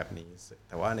งนี้แบบนี้แ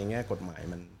ต่ว่าในแง่กฎหมาย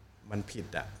มันผิด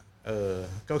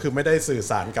ก็คือไม่ได้สื่อ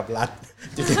สารกับรัฐ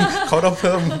จริงๆเขาต้องเ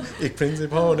พิ่มอีก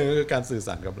principle นึงก็คือการสื่อส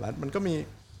ารกับรัฐมันก็มี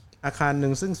อาคารหนึ่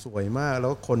งซึ่งสวยมากแล้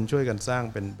วคนช่วยกันสร้าง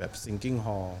เป็นแบบ thinking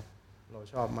hall เรา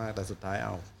ชอบมากแต่สุดท้ายเอ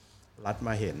ารัฐม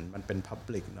าเห็นมันเป็น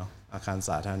public เนาะอาคารส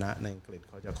าธารณะในอังกฤษ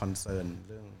เขาจะ concern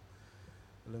เรื่อ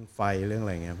งไฟเรื่องอะ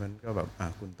ไรเงี้ยมันก็แบบ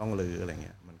คุณต้องรื้ออะไรเ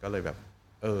งี้ยมันก็เลยแบบ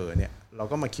เนี่ยเรา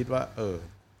ก็มาคิดว่า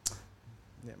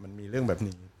เนี่ยมันมีเรื่องแบบ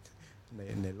นี้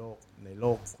ในโล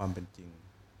กความเป็นจริง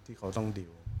ที่เขาต้องดิ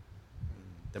ว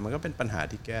แต่มันก็เป็นปัญหา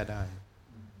ที่แก้ได้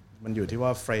มันอยู่ที่ว่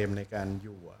าเฟรมในการอ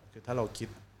ยู่คือถ้าเราคิด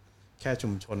แค่ชุ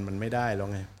มชนมันไม่ได้แล้ว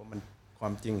ไงเพราะมันควา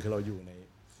มจริงคือเราอยู่ใน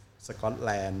สกอตแล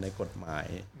นด์ในกฎหมาย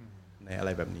ในอะไร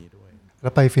แบบนี้ด้วยแล้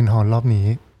วไปฟินฮอลรอบนี้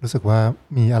รู้สึกว่า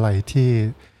มีอะไรที่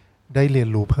ได้เรียน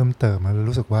รู้เพิ่มเติมแล้ว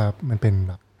รู้สึกว่ามันเป็น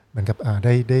แบบเหมือนกับ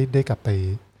ได้กลับไป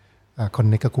คอน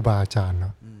เนคกับครูบาอาจารย์เนา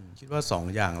ะคิดว่า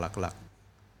2อย่างหลัก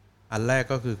ๆอันแรก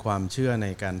ก็คือความเชื่อใน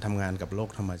การทำงานกับโลก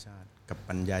ธรรมชาติกับ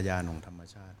ปัญญาญาณของธรรม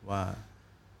ชาติว่า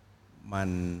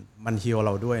มันฮีลเ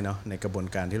ราด้วยเนาะในกระบวน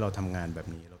การที่เราทำงานแบบ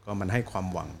นี้แล้วก็มันให้ความ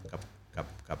หวัง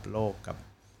กับโลกกับ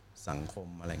สังคม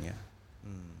อะไรเงี้ย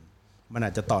มันอ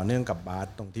าจจะต่อเนื่องกับบาส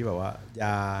ตรงที่แบบว่า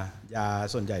ยา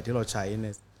ส่วนใหญ่ที่เราใช้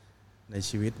ใน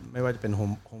ชีวิตไม่ว่าจะเป็นโ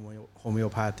ฮมิโอ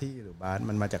พาธีหรือบาส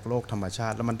มันมาจากโลกธรรมชา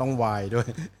ติแล้วมันต้องวายด้วย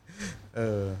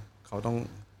เขา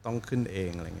ต้องขึ้นเอ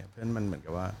งอะไรเงี้ยเพราะฉะนั้นมันเหมือน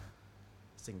กับว่า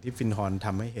สิ่งที่ฟินฮอลท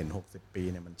ำให้เห็น60ปี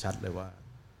เนี่ยมันชัดเลยว่า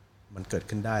มันเกิด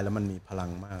ขึ้นได้แล้วมันมีพลั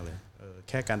งมากเลยแ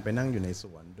ค่การไปนั่งอยู่ในส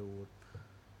วน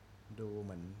ดูเห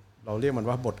มือนเราเรียกมัน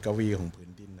ว่าบทกวีของผื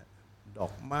นดินน่ะดอ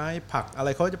กไม้ผักอะไร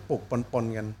เขาจะปลูกปน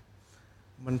ๆกัน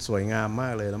มันสวยงามมา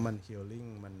กเลยแล้วมันฮีลลิ่ง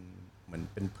มันเหมือน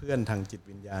เป็นเพื่อนทางจิต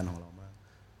วิญญาณของเรามาก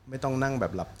ไม่ต้องนั่งแบ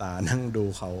บหลับตานั่งดู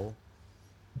เขา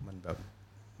มันแบบ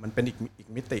มันเป็นอีก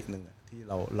มิติหนึ่งที่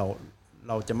เ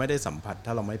ราจะไม่ได้สัมผัสถ้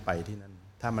าเราไม่ไปที่นั่น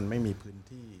ถ้ามันไม่มีพื้น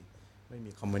ที่ไม่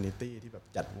มีคอมมูนิตี้ที่แบบ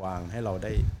จัดวางให้เราไ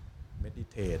ด้เมดิ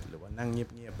เททหรือว่านั่งเ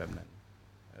งียบๆแบบนั้น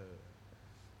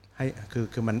ให้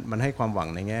คือมันให้ความหวัง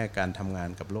ในแง่การทำงาน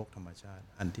กับโลกธรรมชาติ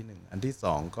อันที่1อันที่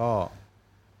2ก็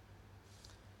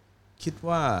คิด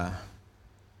ว่า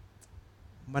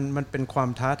มันเป็นความ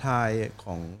ท้าทาย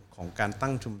ของการตั้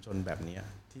งชุมชนแบบนี้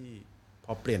ที่พ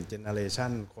อเปลี่ยนเจเนอเรชั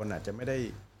นคนอาจจะไม่ได้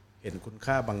เห็นคุณ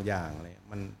ค่าบางอย่างเลย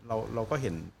เราก็เ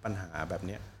ห็นปัญหาแบบ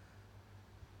นี้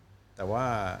แต่ว่า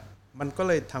มันก็เ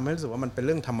ลยทำให้รู้สึกว่ามันเป็นเ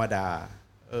รื่องธรรมดา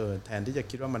แทนที่จะ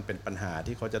คิดว่ามันเป็นปัญหา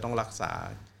ที่เขาจะต้องรักษา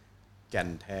แก่น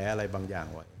แท้อะไรบางอย่าง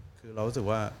ไว้คือเรารู้สึก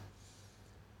ว่า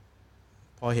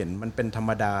พอเห็นมันเป็นธรร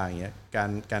มดาอย่างเงี้ย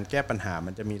การแก้ปัญหา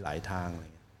มันจะมีหลายทางอะไร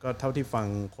เงี้ยก็เท่าที่ฟัง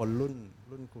คนรุ่น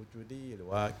ครูจูดี้หรือ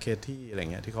ว่าเคที่อะไร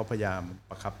เงี้ยที่เขาพยายาม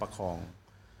ประคับประคอง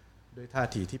ด้วยท่า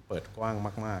ทีที่เปิดกว้าง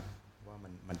มากๆว่า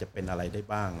มันจะเป็นอะไรได้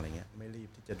บ้างอะไรเงี้ยไม่รีบ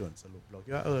ที่จะด่วนสรุปเราคิ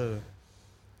ดว่า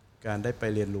การได้ไป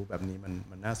เรียนรู้แบบนี้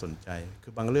มันน่าสนใจคื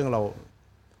อบางเรื่องเ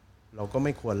ราก็ไ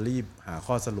ม่ควรรีบหา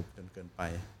ข้อสรุปจนเกินไป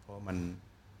เพราะมั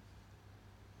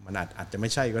นอาจจะไม่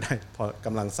ใช่ก็ได้พอก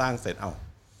ำลังสร้างเสร็จ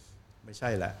ไม่ใช่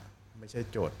แหละไม่ใช่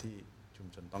โจทย์ที่ชุม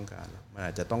ชนต้องการแล้วมันอ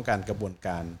าจจะต้องการกระบวนก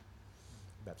าร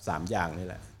แบบ3อย่างนี่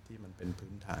แหละที่มันเป็น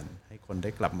พื้นฐานให้คนได้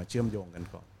กลับมาเชื่อมโยงกัน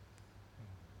ก่อน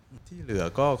ที่เหลือ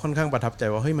ก็ค่อนข้างประทับใจ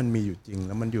ว่าเฮ้ยมันมีอยู่จริงแ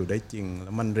ล้วมันอยู่ได้จริงแ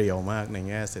ล้วมันเรียวมากใน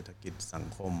แง่เศรษฐกิจสัง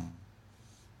คม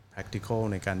practical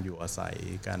ในการอยู่อาศัย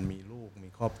การมีลูกมี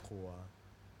ครอบครัว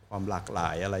ความหลากหลา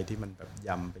ยอะไรที่มันแบบย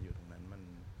ำไปอยู่ตรงนั้นมัน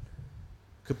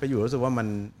คือไปอยู่รู้สึกว่า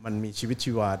มันมีชีวิต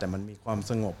ชีวาแต่มันมีความ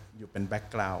สงบอยู่เป็นแบ็ค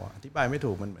กราวด์อธิบายไม่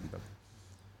ถูกมันเหมือนแบบ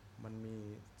มันมี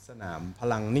สนามพ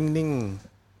ลังนิ่ง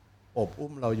ๆอบอุ้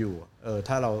มเราอยู่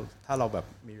ถ้าเราแบบ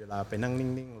มีเวลาไปนั่ง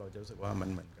นิ่งๆเราจะรู้สึกว่ามั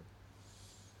นเหมือน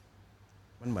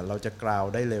เราจะกราว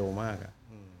ได้เร็วมาก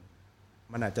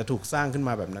มันอาจจะถูกสร้างขึ้นม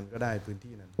าแบบนั้นก็ได้พื้น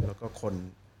ที่นั้นแล้วก็คน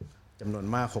จำนวน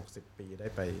มาก60ปีได้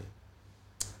ไป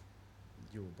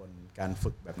อยู่บนการฝึ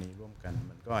กแบบนี้ร่วมกัน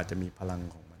มันก็อาจจะมีพลัง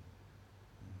ของมัน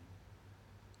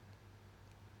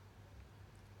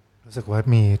รู้สึกว่า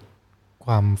มีค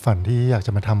วามฝันที่อยากจ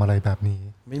ะมาทำอะไรแบบนี้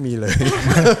ไม่มีเลย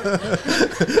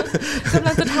กำ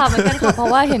ลังจะถามเหมือนกันค่ะเพรา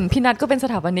ะว่าเห็นพี่นัทก็เป็นส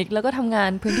ถาปนิกแล้วก็ทำงาน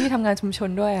พื้นที่ทำงานชุมชน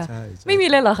ด้วยไม่มี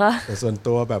เลยเหรอคะแต่ส่วน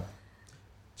ตัวแบบ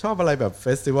ชอบอะไรแบบเฟ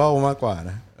สติวัลมากกว่า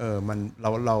นะมัน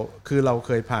เราคือเราเ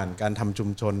คยผ่านการทำชุม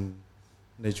ชน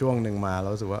ในช่วงหนึ่งมาเรา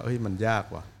รู้สึกว่าเฮ้ยมันยาก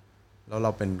ว่ะแล้วเร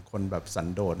าเป็นคนแบบสัน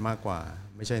โดษมากกว่า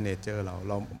ไม่ใช่เนเจอร์เร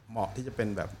าเหมาะที่จะเป็น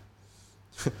แบบ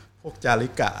พวกจาริ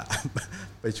กะ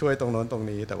ไปช่วยตรงโน้นตรง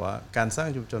นี้แต่ว่าการสร้าง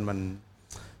ชุมชน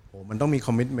มันต้องมีค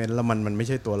อมมิตเมนต์แล้วมันไม่ใ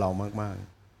ช่ตัวเรามาก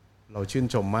ๆเราชื่น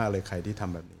ชมมากเลยใครที่ท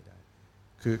ำแบบนี้ได้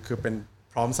คือเป็น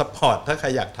พร้อมซัพพอร์ตถ้าใคร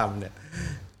อยากทำเนี่ย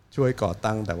ช่วยก่อ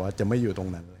ตั้งแต่ว่าจะไม่อยู่ตรง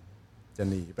นั้นเลยจะ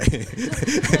หนีไป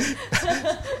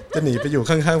จะหนีไปอยู่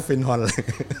ข้างๆฟินฮอนเลย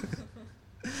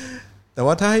แต่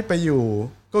ว่าถ้าให้ไปอยู่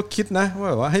ก็คิดนะว่า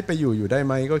แบบว่าให้ไปอยู่ได้ไ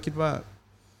หมก็คิดว่า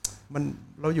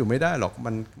เราอยู่ไม่ได้หรอก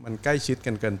มันใกล้ชิด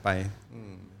กันเกินไป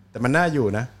แต่มันน่าอยู่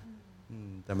นะ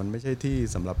แต่มันไม่ใช่ที่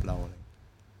สำหรับเราเลย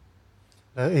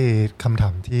แล้วคำถา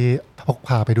มที่พกพ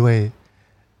าไปด้วย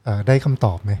ได้คำต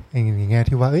อบไหมในแง่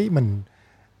ที่ว่ามัน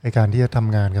ในการที่จะท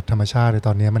ำงานกับธรรมชาติในต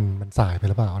อนนี้มันสายไป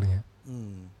หรือเปล่าอะไรเงี้ย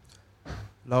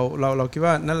เราคิด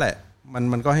ว่านั่นแหละ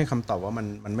มันก็ให้คำตอบว่า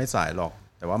มันไม่สายหรอก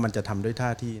แต่ว่ามันจะทำด้วยท่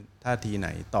าทีไหน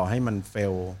ต่อให้มันเฟ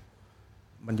ล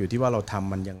มันอยู่ที่ว่าเราท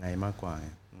ำมันยังไงมากกว่า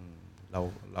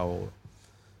เรา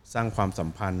สร้างความสัม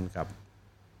พันธ์กับ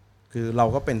คือเรา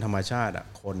ก็เป็นธรรมชาติ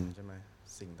คนใช่ไหม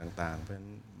สิ่งต่างๆเพราะฉะนั้น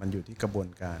มันอยู่ที่กระบวน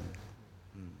การ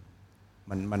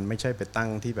มันไม่ใช่ไปตั้ง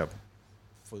ที่แบบ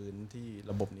ฟื้นที่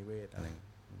ระบบนิเวศอะไร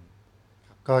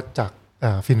ก็จาก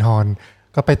ฟินฮอน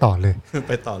ก็ไปต่อเลย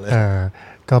ไปต่อเลย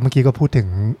ก็เมื่อกี้ก็พูดถึง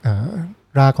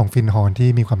รากของฟินฮอนที่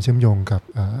มีความเชื่อมโยงกับ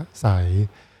สาย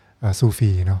ซู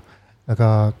ฟีเนาะแล้วก็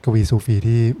กวีซูฟี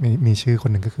ที่มีชื่อค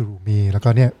นหนึ่งก็คือรูมีแล้วก็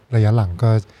เนี่ยระยะหลัง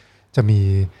ก็จะมี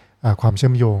ความเชื่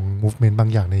อมโยง movement บาง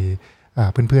อย่างใน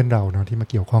เพื่อนๆเราเนาะที่มา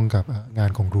เกี่ยวข้องกับงาน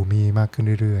ของรูมีมากขึ้น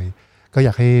เรื่อยๆก็อย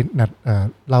ากให้นัด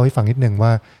เล่าให้ฟังนิดนึงว่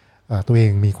าตัวเอ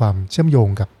งมีความเชื่อมโยง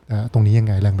กับตรงนี้ยัง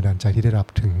ไงแรงบันดาลใจที่ได้รับ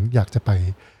ถึงอยากจะไป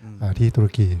ที่ตุร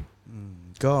กี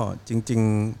ก็จริง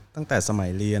ๆตั้งแต่สมัย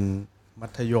เรียนมั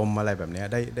ธยมอะไรแบบนี้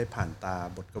ได้ผ่านตา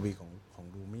บทกวีของ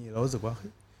รูมีแล้วรู้สึกว่า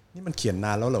นี่มันเขียนน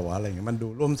านแล้วเหรอวะอะไรอย่างเงี้ยมันดู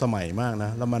ร่วมสมัยมากน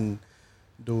ะแล้วมัน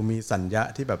ดูมีสัญญา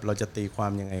ที่แบบเราจะตีควา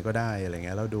มยังไงก็ได้อะไรเ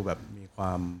งี้ยแล้วดูแบบมีคว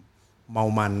ามเมา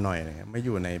มันหน่อยอะไรเงี้ยไม่อ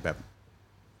ยู่ในแบบ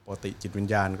ปกติจิตวิญ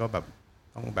ญาณก็แบบ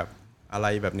ต้องแบบอะไร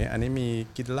แบบนี้อันนี้มี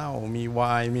กินเหล้ามีไว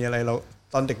น์มีอะไรเรา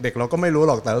ตอนเด็กๆเราก็ไม่รู้ห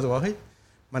รอกแต่รู้สึกว่าเฮ้ย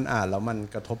มันอ่านแล้วมัน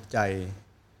กระทบใจ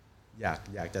อ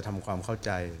ยากจะทำความเข้าใ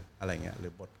จอะไรเงี้ยหรื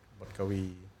อบทกวี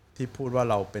ที่พูดว่า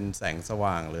เราเป็นแสงส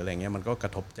ว่างหรืออะไรเงี้ยมันก็กร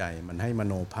ะทบใจมันให้ม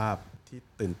โนภาพที่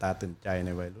ตื่นตาตื่นใจใน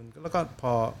วัยรุ่นแล้วก็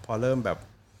พอเริ่มแบบ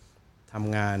ท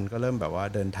ำงานก็เริ่มแบบว่า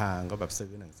เดินทางก็แบบซื้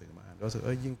อหนังสือมาก็รู้สึก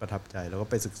ยิ่งประทับใจแล้วก็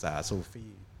ไปศึกษาซูฟี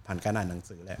ผ่านการอ่านหนัง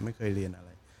สือแหละไม่เคยเรียนอะไร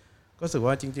ก็รู้สึก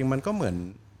ว่าจริงๆมันก็เหมือ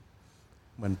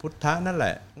นพุทธะนั่นแหล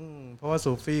ะเพราะว่า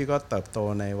ซูฟีก็เติบโต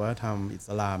ในวัฒนธรรมอิส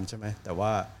ลามใช่ไหมแต่ว่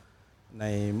า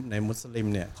ในมุสลิม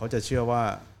เนี่ยเขาจะเชื่อว่า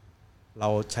เรา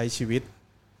ใช้ชีวิต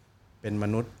เป็นม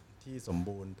นุษย์ที่สม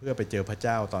บูรณ์เพื่อไปเจอพระเ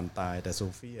จ้าตอนตายแต่ซู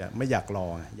ฟีไม่อยากรอ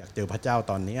อยากเจอพระเจ้า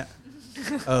ตอนนี้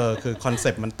คือคอนเซ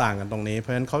ปต์มันต่างกันตรงนี้เพรา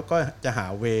ะฉะนั้นเขาก็จะหา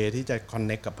เวที่จะคอนเ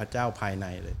นคกับพระเจ้าภายใน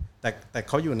เลยแต่เ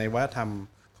ขาอยู่ในวัฒนธรรม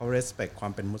เขา respect ควา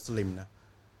มเป็นมุสลิมนะ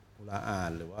กุรอาน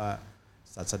หรือว่า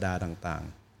ศาสดาต่าง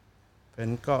ๆเพราะฉะ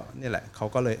นั้นก็นี่แหละเขา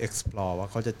ก็เลย explore ว่า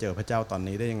เขาจะเจอพระเจ้าตอน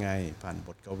นี้ได้ยังไงผ่านบ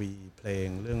ทกวีเพลง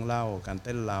เรื่องเล่าการเ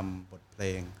ต้นรำบทเพล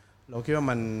งเราคิดว่า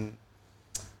มัน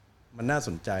น่าส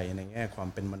นใจในแง่ความ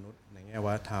เป็นมนุษย์ในแง่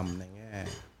วัฒนธรรมในแง่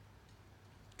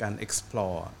การ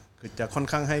explore คือจะค่อน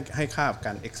ข้างให้ค่ากับก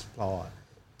าร explore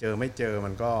เจอไม่เจอมั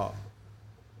นก็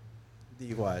ดี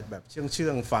กว่าแบบเชื่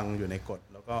องฟังอยู่ในกฎ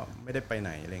แล้วก็ไม่ได้ไปไห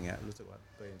นอะไรเงี้ยรู้สึกว่า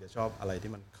ตัวเองจะชอบอะไร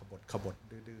ที่มันขบถ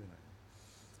ดื้อๆหน่อย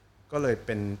ก็เลยเ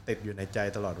ป็นติดอยู่ในใจ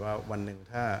ตลอดว่าวันหนึ่ง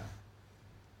ถ้า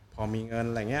พอมีเงิน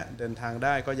อะไรเงี้ยเดินทางไ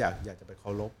ด้ก็อยากจะไปเค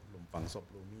ารพหลุมฝังศพ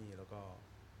รูมี่แล้วก็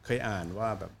เคยอ่านว่า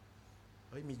แบบ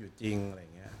มีอยู่จริงอะไร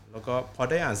เงี้ยแล้วก็พอ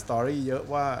ได้อ่านสตอรี่เยอะ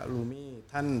ว่ารูมี่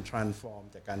ท่าน transform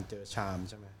จากการเจอชาม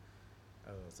ใช่ไหม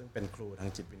ซึ่งเป็นครูทาง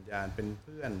จิตวิญญาณเป็นเ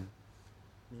พื่อน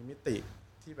มีมิติ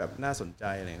ที่แบบน่าสนใจ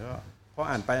อะไรก็พอ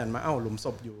อ่านไปอ่านมาหลุมศ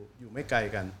พอยู่ไม่ไกล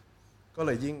กันก็เล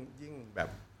ยยิ่งแบบ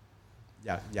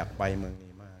อยากไปเมือง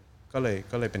นี้มากก็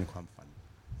เลยเป็นความฝัน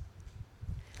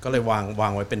ก็เลยวา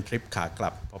งไว้เป็นทริปขากลั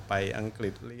บพอไปอังกฤ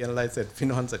ษเรียนอะไรเสร็จฟิน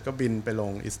ฮอนเสร็จก็บินไปล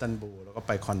งอิสตันบูลแล้วก็ไ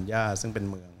ปคอนยาซึ่งเป็น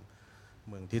เมือง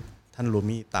ที่ท่านรู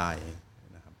มี่ตาย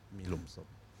นะครับมีหลุมศพ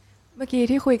เมื่อกี้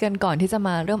ที่คุยกันก่อนที่จะม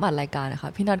าเริ่มอัดรายการนะค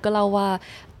ะพี่นัทก็เล่าว่า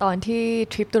ตอนที่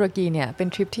ทริปตุรกีเนี่ยเป็น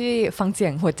ทริปที่ฟังเสีย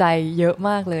งหัวใจเยอะม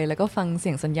ากเลยแล้วก็ฟังเสี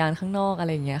ยงสัญญาณข้างนอกอะไ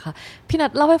รอย่างเงี้ยค่ะพี่นั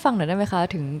ทเล่าให้ฟังหน่อยได้ไหมคะ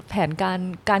ถึงแผน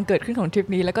การเกิดขึ้นของทริป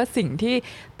นี้แล้วก็สิ่งที่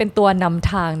เป็นตัวน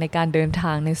ำทางในการเดินท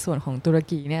างในส่วนของตุร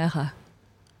กีเนี่ยค่ะ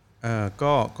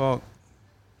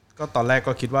ก็ ก็ตอนแรก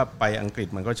ก็คิดว่าไปอังกฤษ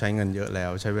มันก็ใช้เงินเยอะแล้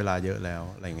วใช้เวลาเยอะแล้ว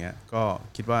อะไรเงี้ยก็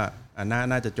คิดว่า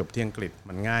น่าจะจบที่อังกฤษ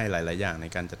มันง่ายหลายๆอย่างใน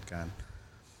การจัดการ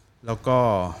แล้วก็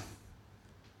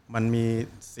มันมี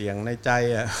เสียงในใจ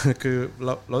อ่ะ คือเร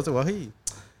ารู้สึกว่าเฮ้ย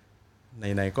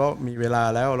ไหนๆก็มีเวลา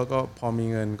แล้วก็พอมี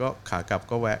เงินก็ขากลับ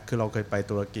ก็แวะคือเราเคยไป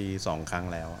ตุรกี2ครั้ง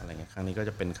แล้วอะไรเงี้ยครั้งนี้ก็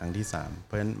จะเป็นครั้งที่3เพ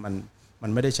ราะฉะนั้นมั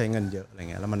นไม่ได้ใช้เงินเยอะอะไร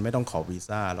เงี้ยแล้วมันไม่ต้องขอวี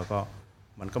ซ่าแล้วก็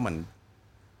มันก็เหมือน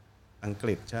อังก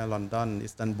ฤษใช่ลอนดอนอิ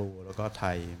สตันบูลแล้วก็ไท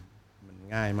ยมัน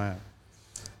ง่ายมาก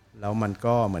แล้วมัน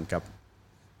ก็เหมือนกับ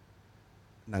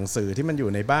หนังสือที่มันอยู่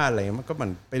ในบ้านอะไรมันก็เหมือ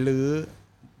นไปลื้อ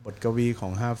บทกวีขอ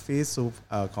งฮาฟิซ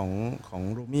ของ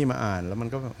รูมี่มาอ่านแล้วมัน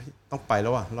ก็ต้องไปแล้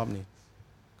วว่ะรอบนี้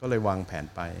ก็เลยวางแผน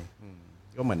ไป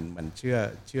ก็เหมือนเ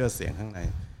ชื่อเสียงข้างใน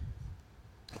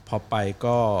พอไป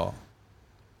ก็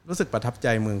รู้สึกประทับใจ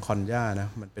เมืองคอนย่านะ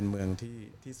มันเป็นเมือง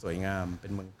ที่สวยงามเป็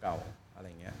นเมืองเก่าอะไร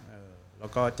เงี้ยแล้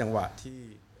วก็จังหวะที่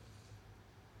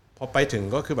พอไปถึง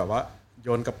ก็คือแบบว่าโย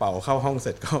นกระเป๋าเข้าห้องเส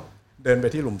ร็จก็เดินไป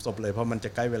ที่หลุมศพเลยเพราะมันจะ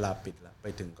ใกล้เวลาปิดแล้วไป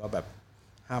ถึงก็แบบ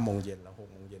5 โมงเย็นแล้ว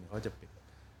6 โมงเย็นเขาจะปิด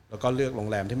แล้วก็เลือกโรง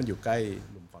แรมที่มันอยู่ใกล้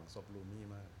หลุมฝังศพลูมี่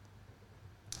มาก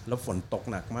แล้วฝนตก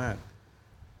หนักมาก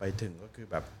ไปถึงก็คือ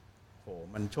แบบโห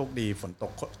มันโชคดีฝนต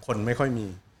กคนไม่ค่อยมี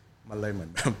มันเลยเหมือ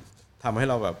นแบบทำให้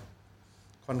เราแบบ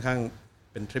ค่อนข้าง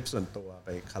เป็นทริปส่วนตัวไป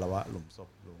คารวะหลุมศพ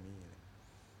ลูมี่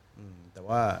แต่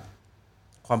ว่า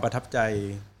ความประทับใจ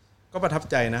ก็ประทับ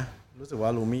ใจนะรู้สึกว่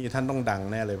าลูมี่ท่านต้องดัง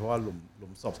แน่เลยเพราะว่าหลุ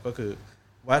มศพก็คือ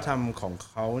วัฒนธรรมของ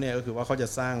เขาเนี่ยก็คือว่าเขาจะ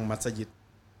สร้างมัสยิด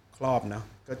ครอบนะ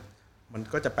ก็มัน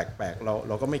ก็จะแปลกๆเ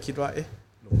ราก็ไม่คิดว่า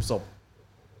หลุมศพ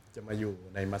จะมาอยู่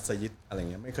ในมัสยิดอะไร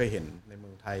เงี้ยไม่เคยเห็นในเมื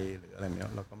องไทยหรืออะไรเงี้ย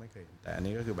เราก็ไม่เคยเห็นแต่อัน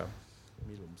นี้ก็คือแบบ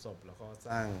มีหลุมศพแล้วก็ส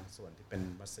ร้างส่วนที่เป็น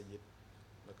มัสยิด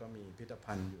แล้วก็มีพิพิธ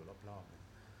ภัณฑ์อยู่รอบ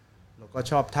ๆแล้วก็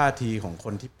ชอบท่าทีของค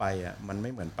นที่ไปอ่ะมันไ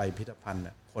ม่เหมือนไปพิพิธภัณฑ์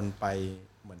อ่ะคนไป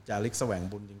เหมือนจาริกแสวง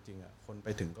บุญจริงๆอ่ะคนไป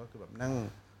ถึงก็คือแบบนั่ง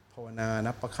ภาวนา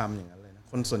นับประคำอย่างนั้นเลยนะ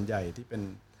คนส่วนใหญ่ที่เ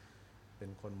ป็น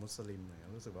คนมุสลิมเนี่ย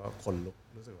รู้สึกว่าคนลุก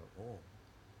รู้สึกว่าโอ้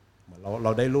เหมือนเร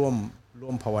าได้ร่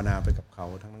วมภาวนาไปกับเขา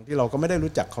ทั้งที่เราก็ไม่ได้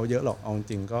รู้จักเขาเยอะหรอกเอาจ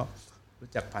ริงก็รู้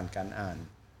จักผ่านการอ่าน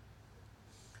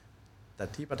แต่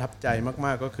ที่ประทับใจม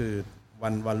ากๆก็คือ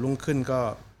วันรุ่งขึ้นก็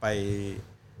ไ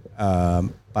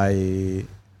ป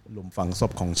หลุมฝังศ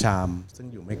พของชามซึ่ง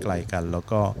อยู่ไม่ไกลกันแล้ว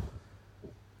ก็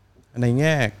ในแ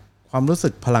ง่ความรู้สึ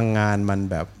กพลังงานมัน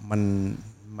แบบ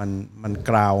มัน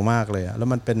กราวมากเลยแล้ว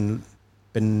มันเ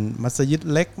ป็นมัสยิด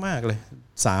เล็กมากเลย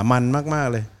สามัญมาก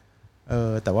ๆเลย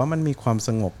แต่ว่ามันมีความส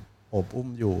งบอบอุ้ม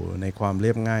อยู่ในความเรี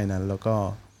ยบง่ายนั้นแล้วก็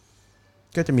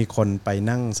จะมีคนไป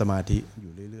นั่งสมาธิอ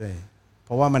ยู่เรื่อยๆเพ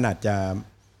ราะว่ามัน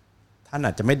ท่านอ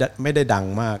าจจะไม่ได้ดัง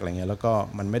มากอะไรเงี้ยแล้วก็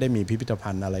มันไม่ได้มีพิพิธ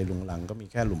ภัณฑ์อะไรลุงลังก็มี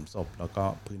แค่หลุมศพแล้วก็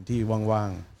พื้นที่ว่า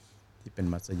งๆที่เป็น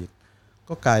มัสยิด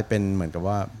ก็กลายเป็นเหมือนกับ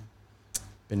ว่า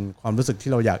เป็นความรู้สึก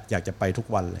ที่เราอยากจะไปทุก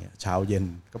วันเลยเช้าเย็น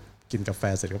ก็กินกาแฟ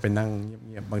เสร็จก็ไปนั่งเ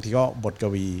งียบๆบางทีก็บทก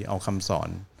วีเอาคำสอน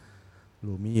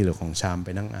ลูมี่หรือของชามไป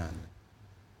นั่งอ่าน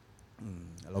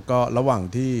แล้วก็ระหว่าง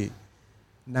ที่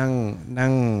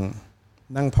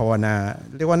นั่งภาวนา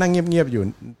เรียกว่านั่งเงียบๆอยู่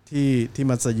ที่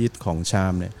มัสยิดของชา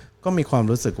มเนี่ยก็มีความ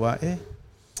รู้สึกว่า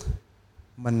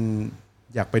มัน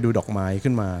อยากไปดูดอกไม้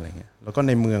ขึ้นมาอะไรเงี้ยแล้วก็ใ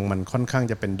นเมืองมันค่อนข้าง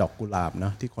จะเป็นดอกกุหลาบน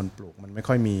ะที่คนปลูกมันไม่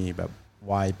ค่อยมีแบบ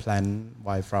wild plant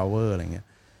wild flower อะไรเงี้ย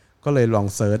ก็เลยลอง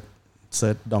เซิร์ช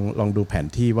ลองดูแผน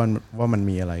ที่ว่ามัน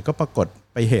มีอะไรก็ปรากฏ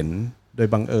ไปเห็นโดย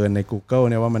บังเอิญใน Google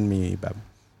เนี่ยว่ามันมีแบบ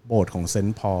โบสถ์ของเซน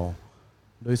ต์พอล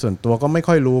โดยส่วนตัวก็ไม่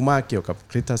ค่อยรู้มากเกี่ยวกับ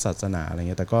คริสตศาสนาอะไร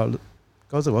เงี้ยแต่ก็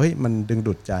รู้สึกว่าเฮ้ยมันดึง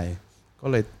ดูดใจก็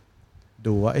เลย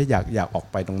ดูว่าอยากออก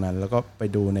ไปตรงนั้นแล้วก็ไป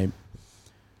ดู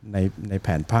ในแผ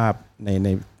นภาพ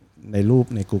ในรูป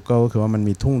ใน Google คือว่ามัน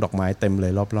มีทุ่งดอกไม้เต็มเล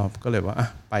ยรอบๆก็เลยว่า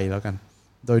ไปแล้วกัน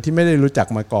โดยที่ไม่ได้รู้จัก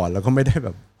มาก่อนแล้วก็ไม่ได้แบ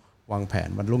บวางแผน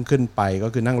มันรุ่งขึ้นไปก็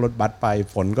คือนั่งรถบัสไป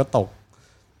ฝนก็ตก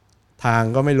ทาง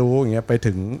ก็ไม่รู้อย่างเงี้ยไป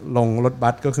ถึงลงรถบั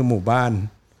สก็คือหมู่บ้าน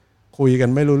คุยกัน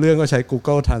ไม่รู้เรื่องก็ใช้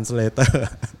Google Translator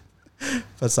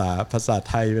ภาษา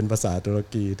ไทยเป็นภาษาตุร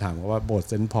กีถามว่าโบสถ์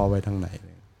เซนต์พอลไปทางไหน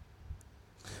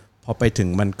พอไปถึง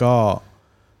มันก็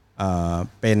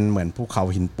เป็นเหมือนภูเขา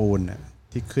หินปูน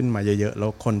ที่ขึ้นมาเยอะๆแล้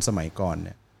วคนสมัยก่อนเ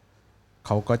นี่ยเข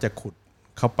าก็จะขุด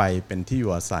เข้าไปเป็นที่อ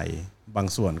ยู่อาศัยบาง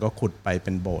ส่วนก็ขุดไปเ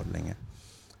ป็นโบสถ์อะไรเงี้ย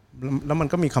แล้วมัน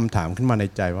ก็มีคำถามขึ้นมาใน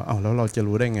ใจว่าแล้วเราจะ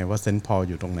รู้ได้ไงว่าเซนต์พอล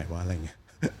อยู่ตรงไหนวะอะไรเงี้ย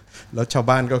แล้วชาว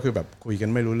บ้านก็คือแบบคุยกัน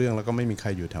ไม่รู้เรื่องแล้วก็ไม่มีใคร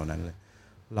อยู่แถวนั้นเลย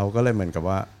เราก็เลยเหมือนกับ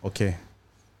ว่าโอเค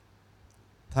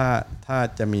ถ้า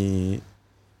จะมี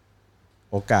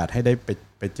โอกาสให้ได้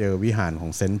ไปเจอวิหารขอ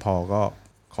งเซนต์พอลก็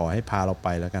ขอให้พาเราไป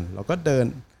แล้วกันเราก็เดิน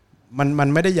มัน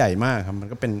ไม่ได้ใหญ่มากครับมัน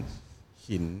ก็เป็น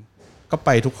หินก็ไป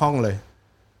ทุกห้องเลย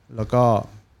แล้วก็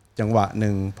จังหวะห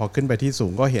นึ่งพอขึ้นไปที่สู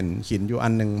งก็เห็นหินอยู่อั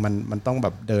นนึงมันต้องแบ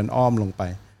บเดินอ้อมลงไป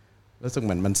รู้สึกเห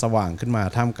มือนมันสว่างขึ้นมา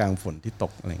ท่ามกลางฝนที่ต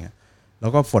กอะไรเงี้ยแล้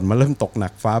วก็ฝนมันเริ่มตกหนั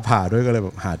กฟ้าผ่าด้วยก็เลยแบ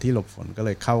บหาที่หลบฝนก็เล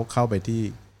ยเข้าไป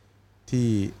ที่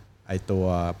ไอตัว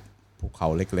ภูเขา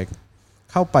เล็ก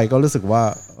ๆเข้าไปก็รู้สึกว่า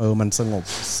มันสงบ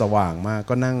สว่างมาก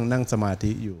ก็นั่งสมา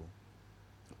ธิอยู่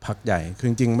พักใหญ่คือ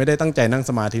จริงๆไม่ได้ตั้งใจนั่ง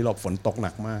สมาธิหรอกฝนตกห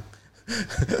นักมาก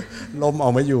ลมเอา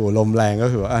ไม่อยู่ลมแรงก็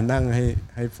คือว่านั่ง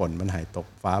ให้ฝนมันหายตก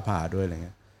ฟ้าผ่าด้วยอะไรเ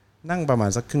งี้ยนั่งประมาณ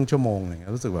สักครึ่งชั่วโมงอะไรเงี้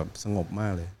ยรู้สึกแบบสงบมา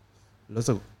กเลยรู้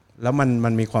สึกแล้วมั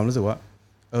นมีความรู้สึกว่า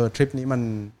ทริปนี้มัน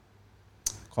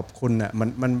ขอบคุณน่ะ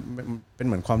มันเป็นเ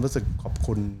หมือนความรู้สึกขอบ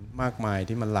คุณมากมาย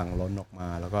ที่มันหลั่งล้นออกมา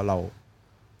แล้วก็เร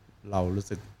ารู้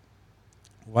สึก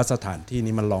ว่าสถานที่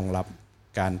นี้มันรองรับ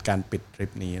การปิดทริ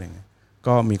ปนี้อะไรเงี้ย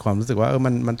ก็มีความรู้สึกว่า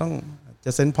มันต้องจ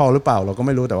ะเซนต์พอลหรือเปล่าเราก็ไ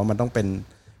ม่รู้แต่ว่ามันต้องเ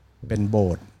ป็นโบ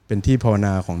สถ์เป็นที่ภาวน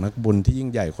าของนักบุญที่ยิ่ง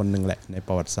ใหญ่คนหนึ่งแหละในป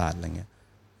ระวัติศาสตร์อะไรเงี้ย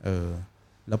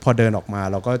แล้วพอเดินออกมา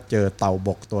เราก็เจอเต่าบ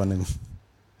กตัวหนึ่ง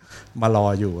มารอ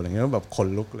อยู่อะไรเงี้ยแบบขน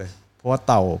ลุกเลยเพราะว่า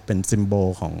เต่าเป็นซิมโบล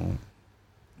ของ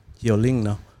healing เ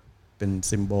นาะเป็น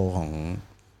ซิมโบลของ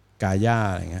กายา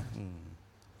อะไรเงี้ย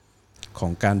ขอ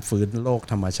งการฟื้นโลก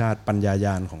ธรรมชาติปัญญาย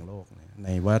าณของโลกใน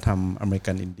วัฒนธรรมอเมริ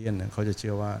กันอินเดียนเนี่ยเขาจะเ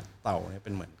ชื่อว่าเต่าเนี่ยเ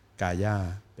ป็นเหมือนกายา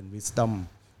เป็น wisdom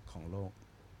ของโลก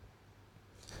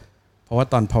เพราะว่า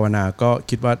ตอนภาวนาก็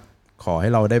คิดว่าขอให้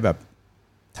เราได้แบบ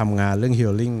ทำงานเรื่อง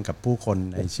healing กับผู้คน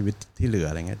ในชีวิตที่เหลือ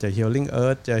อะไรเงี้ยจะ healing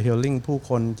earth จะ healing ผู้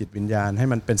คนจิตวิญญาณให้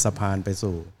มันเป็นสะพานไป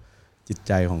สู่จิตใ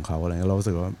จของเขาอะไรเงี้ยเรารู้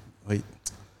สึกว่าเฮ้ย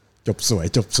จบสวย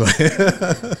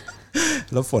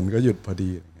แล้วฝนก็หยุดพอดี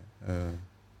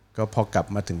ก็พอกลับ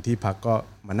มาถึงที่พักก็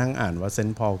มานั่งอ่านว่าเซน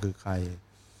ต์พอลคือใคร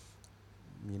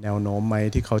มีแนวโน้มไหม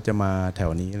ที่เขาจะมาแถ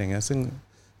วนี้อะไรเงี้ย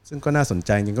ซึ่งก็น่าสนใจ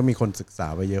จริงก็มีคนศึกษา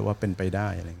ไว้เยอะว่าเป็นไปได้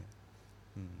อะไรเงี้ย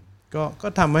ก็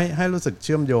ทำให้รู้สึกเ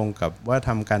ชื่อมโยงกับว่าท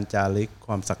ำการจาริกค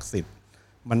วามศักดิ์สิทธิ์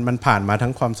มันผ่านมาทั้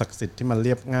งความศักดิ์สิทธิ์ที่มันเ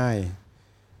รียบง่าย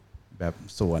แบบ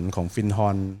สวนของฟินฮ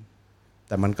อนแ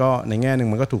ต่มันก็ในแง่หนึ่ง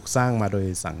มันก็ถูกสร้างมาโดย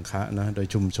สังฆะนะโดย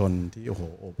ชุมชนที่โอ้โห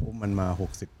อบอุ้มมันมา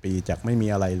60ปีจากไม่มี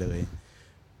อะไรเลย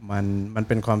มัน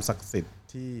เป็นความศักดิ์สิทธิ์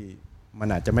ที่มัน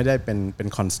อาจจะไม่ได้เป็น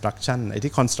construction ไอ้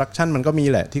ที่ construction มันก็มี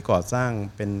แหละที่ก่อสร้าง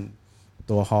เป็น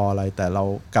ตัวฮอลอะไรแต่เรา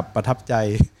กลับประทับใจ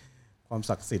ความ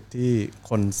ศักดิ์สิทธิ์ที่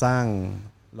คนสร้าง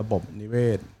ระบบนิเว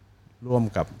ศร่วม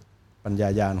กับปัญญา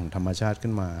ยาณของธรรมชาติ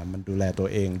ขึ้นมามันดูแลตัว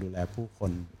เองดูแลผู้ค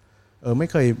นไม่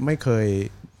เ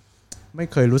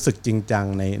คยรู้สึกจริงจัง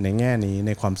ในแง่นี้ใ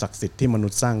นความศักดิ์สิทธิ์ที่มนุ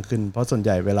ษย์สร้างขึ้นเพราะส่วนให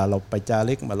ญ่เวลาเราไปจา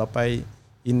ริกเหมือนเราไป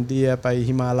อินเดียไป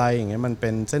หิมาลัยอย่างเงี้ยมันเป็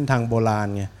นเส้นทางโบราณ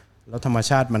ไงแล้วธรรม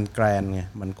ชาติมันแกรนไง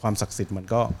มันความศักดิ์สิทธิ์มัน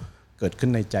ก็เกิดขึ้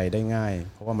นในใจได้ง่าย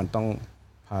เพราะว่ามันต้อง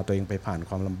พาตัวเองไปผ่าน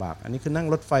ความลำบากอันนี้คือนั่ง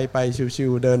รถไฟไปชิ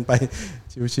วๆเดินไป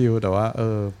ชิวๆแต่ว่า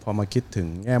พอมาคิดถึง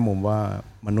แง่มุมว่า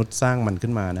มนุษย์สร้างมัน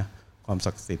ขึ้นมานะความ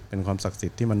ศักดิ์สิทธิ์เป็นความศักดิ์สิ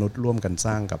ทธิ์ที่มนุษย์ร่วมกันส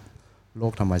ร้างกับโล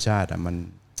กธรรมชาติอ่ะมั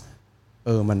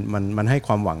นให้ค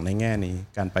วามหวังในแง่นี้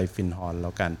การไปฟินฮอลแล้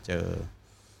วการเจอ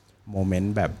โมเมน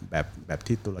ต์แบบ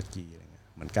ที่ตุรกีอะไรเงี้ย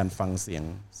เหมือนการฟังเ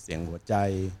สียงหัวใจ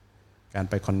การ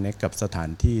ไปคอนเนคกับสถาน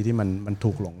ที่ที่มัน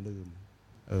ถูกหลงลืม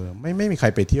ไม่มีใคร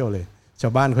ไปเที่ยวเลยชา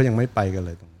วบ้านเขายังไม่ไปกันเ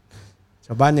ลยช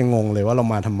าวบ้านยังงงเลยว่าเรา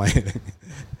มาทำไม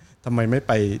ทำไมไม่ไ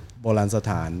ปโบราณส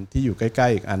ถานที่อยู่ใกล้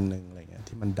ๆอีกอันนึงอะไรเงี้ย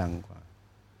ที่มันดังกว่า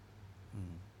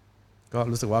ก็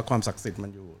รู้สึกว่าความศักดิ์สิทธิ์มั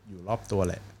นอยู่รอบตัว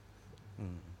แหละ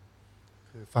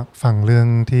คือฟังเรื่อง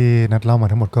ที่นัดเล่ามา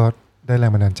ทั้งหมดก็ได้แร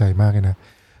งบันดาลใจมากเลยนะ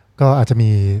ก็อาจจะ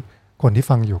มีคนที่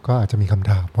ฟังอยู่ก็อาจจะมีคำ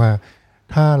ถามว่า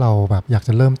ถ้าเราแบบอยากจ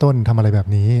ะเริ่มต้นทำอะไรแบบ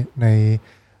นี้ใน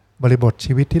บริบท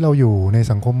ชีวิตที่เราอยู่ใน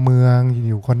สังคมเมือง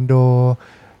อยู่คอนโด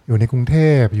อยู่ในกรุงเท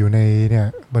พอยู่ในเนี่ย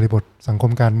บริบทสังค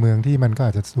มการเมืองที่มันก็อ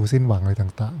าจจะดูสิ้นหวังอะไร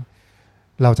ต่าง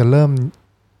ๆเราจะเริ่ม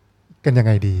กันยังไ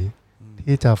งดี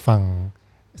ที่จะฟัง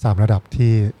3ระดับ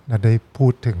ที่นัดได้พู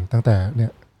ดถึงตั้งแต่เนี่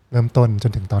ยเริ่มต้นจ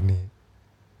นถึงตอนนี้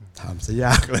ถามซะย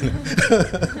ากเลยนะ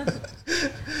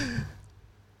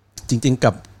จริงๆ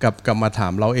กับมาถา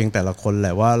มเราเองแต่ละคนแหล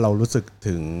ะว่าเรารู้สึก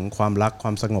ถึงความรักคว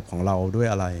ามสงบของเราด้วย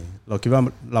อะไรเราคิดว่า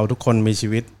เราทุกคนมีชี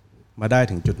วิตมาได้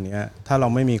ถึงจุดนี้ถ้าเรา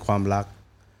ไม่มีความรัก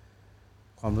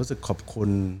ความรู้สึกขอบคุณ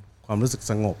ความรู้สึก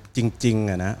สงบจริงๆ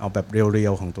นะเอาแบบเรีย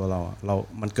วๆของตัวเรา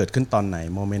มันเกิดขึ้นตอนไหน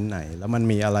โมเมนต์ไหนแล้วมัน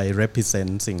มีอะไร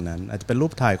represent สิ่งนั้นอาจจะเป็นรู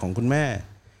ปถ่ายของคุณแม่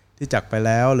ที่จากไปแ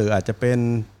ล้วหรืออาจจะเป็น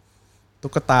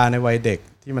ตุ๊กตาในวัยเด็ก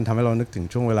ที่มันทำให้เรานึกถึง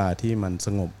ช่วงเวลาที่มันส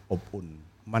งบอบอุ่น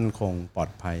มั่นคงปลอ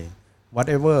ดภัย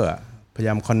whatever พยาย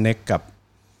าม connect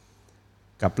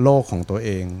กับโลกของตัวเ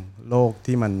องโลก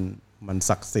ที่มัน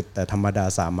ศักดิ์สิทธิ์แต่ธรรมดา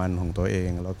สามัญของตัวเอ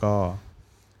งแล้วก็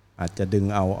อาจจะดึง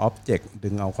เอา object ดึ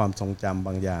งเอาความทรงจำบ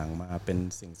างอย่างมาเป็น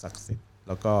สิ่งศักดิ์สิทธิ์แ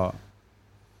ล้วก็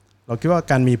เราคิดว่า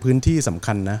การมีพื้นที่สำ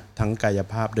คัญนะทั้งกาย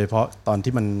ภาพโดยเฉพาะตอน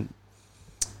ที่มั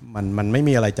นไม่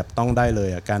มีอะไรจับต้องได้เลย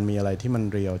การมีอะไรที่มัน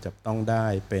เรียวจับต้องได้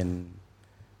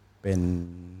เ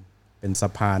ป็นสะ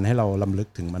พานให้เราลำลึก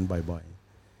ถึงมันบ่อย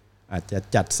ๆอาจจะ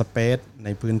จัดสเปซใน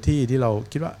พื้นที่ที่เรา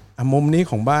คิดว่ามุมนี้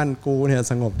ของบ้านกูเนี่ย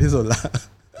สงบที่สุดละ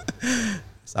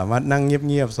สามารถนั่งเ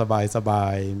งียบๆสบา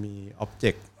ยๆมีอ็อบเจ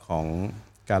กต์ของ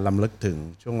การลำลึกถึง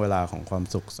ช่วงเวลาของความ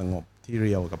สุขสงบที่เ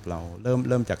รียวกับเราเ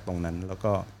ริ่มจากตรงนั้นแล้ว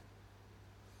ก็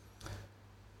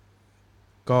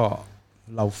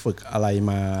เราฝึกอะไร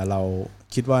มาเรา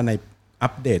คิดว่าในอั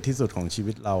ปเดตที่สุดของชี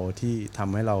วิตเราที่ท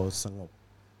ำให้เราสงบ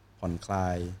ผ่อนคลา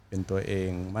ยเป็นตัวเอง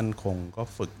มั่นคงก็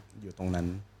ฝึกอยู่ตรงนั้น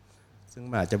ซึ่ง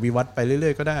มันอาจจะวิวัฒน์ไปเรื่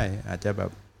อยๆก็ได้อาจจะแบ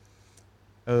บ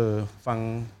ฟัง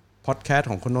พอดแคสต์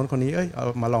ของคนโน้นคนนี้เอา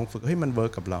มาลองฝึกมันเวิร์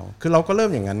กกับเราคือเราก็เริ่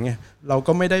มอย่างนั้นไงเรา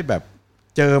ก็ไม่ได้แบบ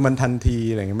เจอมันทันที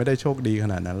อะไรเงี้ยไม่ได้โชคดีข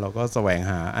นาดนั้นเราก็แสวง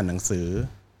หาอ่านหนังสือ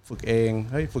ฝึกเอง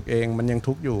ฝึกเองมันยัง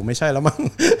ทุกข์อยู่ไม่ใช่แล้วมั้ง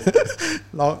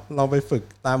เราไปฝึก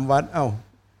ตามวัด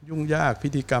ยุ่งยากพิ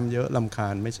ธีกรรมเยอะรำคา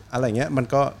ญไม่อะไรเงี้ยมัน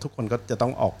ก็ทุกคนก็จะต้อ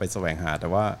งออกไปแสวงหาแต่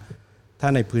ว่าถ้า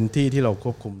ในพื้นที่ที่เราค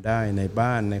วบคุมได้ในบ้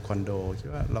านในคอนโดคิด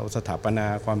ว่าเราสถาปนา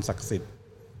ความศักดิ์สิทธิ์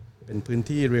เป็นพื้น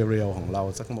ที่เรียวๆของเรา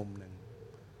สักมุมนึง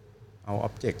เอาอ็อ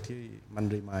บเจกต์ที่มัน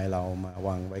รีมายเรามาว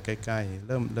างไว้ใกล้ๆเ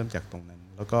ริ่มจากตรงนั้น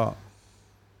แล้วก็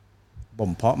บ่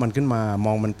มเพาะมันขึ้นมาม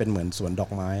องมันเป็นเหมือนสวนดอ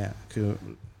กไม้อะคือ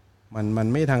มัน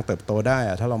ไม่ทางเติบโตได้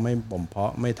อะถ้าเราไม่บ่มเพา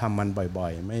ะไม่ทำมันบ่อ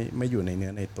ยๆไม่อยู่ในเนื้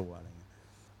อในตัวอะไรเงี้ย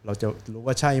เราจะรู้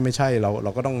ว่าใช่ไม่ใช่เร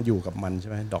าก็ต้องอยู่กับมันใช่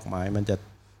ไหมดอกไม้มันจะ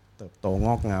เติบโตง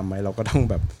อกงามไหมเราก็ต้อง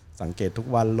แบบสังเกตทุก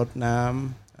วันรดน้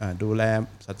ำดูแล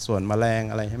สัดส่วนแมลง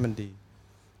อะไรให้มันดี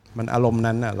มันอารมณ์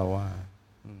นั้นอะเราว่า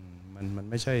มัน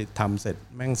ไม่ใช่ทำเสร็จ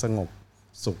แม่งสงบ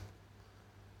สุข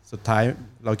สุดท้าย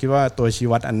เราคิดว่าตัวชี้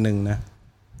วัดอันนึงนะ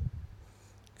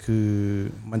คือ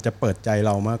มันจะเปิดใจเ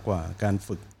รามากกว่าการ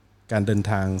ฝึกการเดิน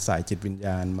ทางสายจิตวิญญ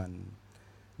าณมัน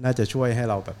น่าจะช่วยให้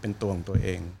เราแบบเป็นตัวของตัวเอ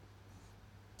ง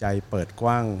ใจเปิดก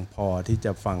ว้างพอที่จ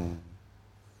ะฟัง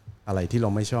อะไรที่เรา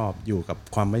ไม่ชอบอยู่กับ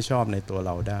ความไม่ชอบในตัวเ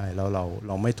ราได้แล้วเ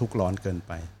ราไม่ทุกข์ร้อนเกินไ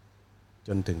ปจ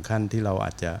นถึงขั้นที่เราอ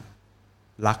าจจะ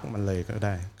รักมันเลยก็ไ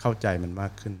ด้เข้าใจมันมา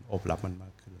กขึ้นโอบรับมันมา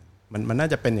กขึ้นมันน่า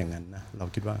จะเป็นอย่างนั้นนะเรา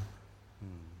คิดว่า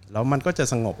แล้วมันก็จะ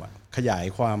สงบขยาย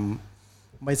ความ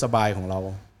ไม่สบายของเรา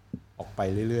ออกไป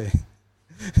เรื่อย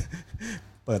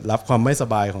ๆ เปิดรับความไม่ส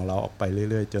บายของเราออกไป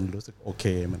เรื่อยๆจนรู้สึกโอเค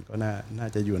มันก็น่า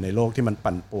จะอยู่ในโลกที่มัน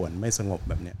ปั่นป่วนไม่สงบ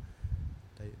แบบเนี้ย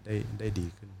ได้ดี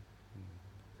ขึ้น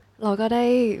เราก็ได้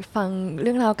ฟังเ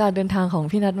รื่องราวการเดินทางของ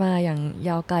พี่นัทมาอย่างย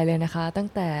าวไกลเลยนะคะตั้ง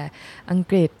แต่อัง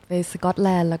กฤษไปสกอตแล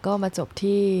นด์แล้วก็มาจบ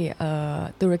ที่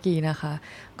ตุรกีนะคะ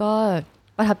ก็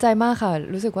ประทับใจมากค่ะ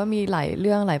รู้สึกว่ามีหลายเ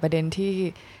รื่องหลายประเด็นที่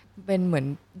เป็นเหมือน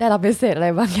ได้รับเมสเสจอะไร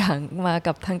บางอย่างมา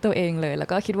กับทั้งตัวเองเลยแล้ว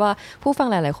ก็คิดว่าผู้ฟัง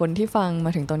หลายๆคนที่ฟังม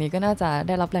าถึงตรงนี้ก็น่าจะไ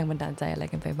ด้รับแรงบันดาลใจอะไร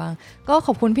กันไปบ้างก็ข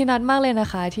อบคุณพี่นัทมากเลยนะ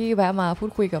คะที่แวะมาพู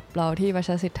ดคุยกับเราที่วัช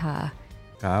รศิทธา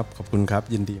ครับขอบคุณครับ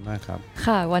ยินดีมากครับ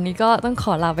ค่ะวันนี้ก็ต้องข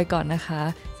อลาไปก่อนนะคะ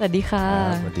สวัสดีค่ะ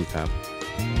สวัสดีครับ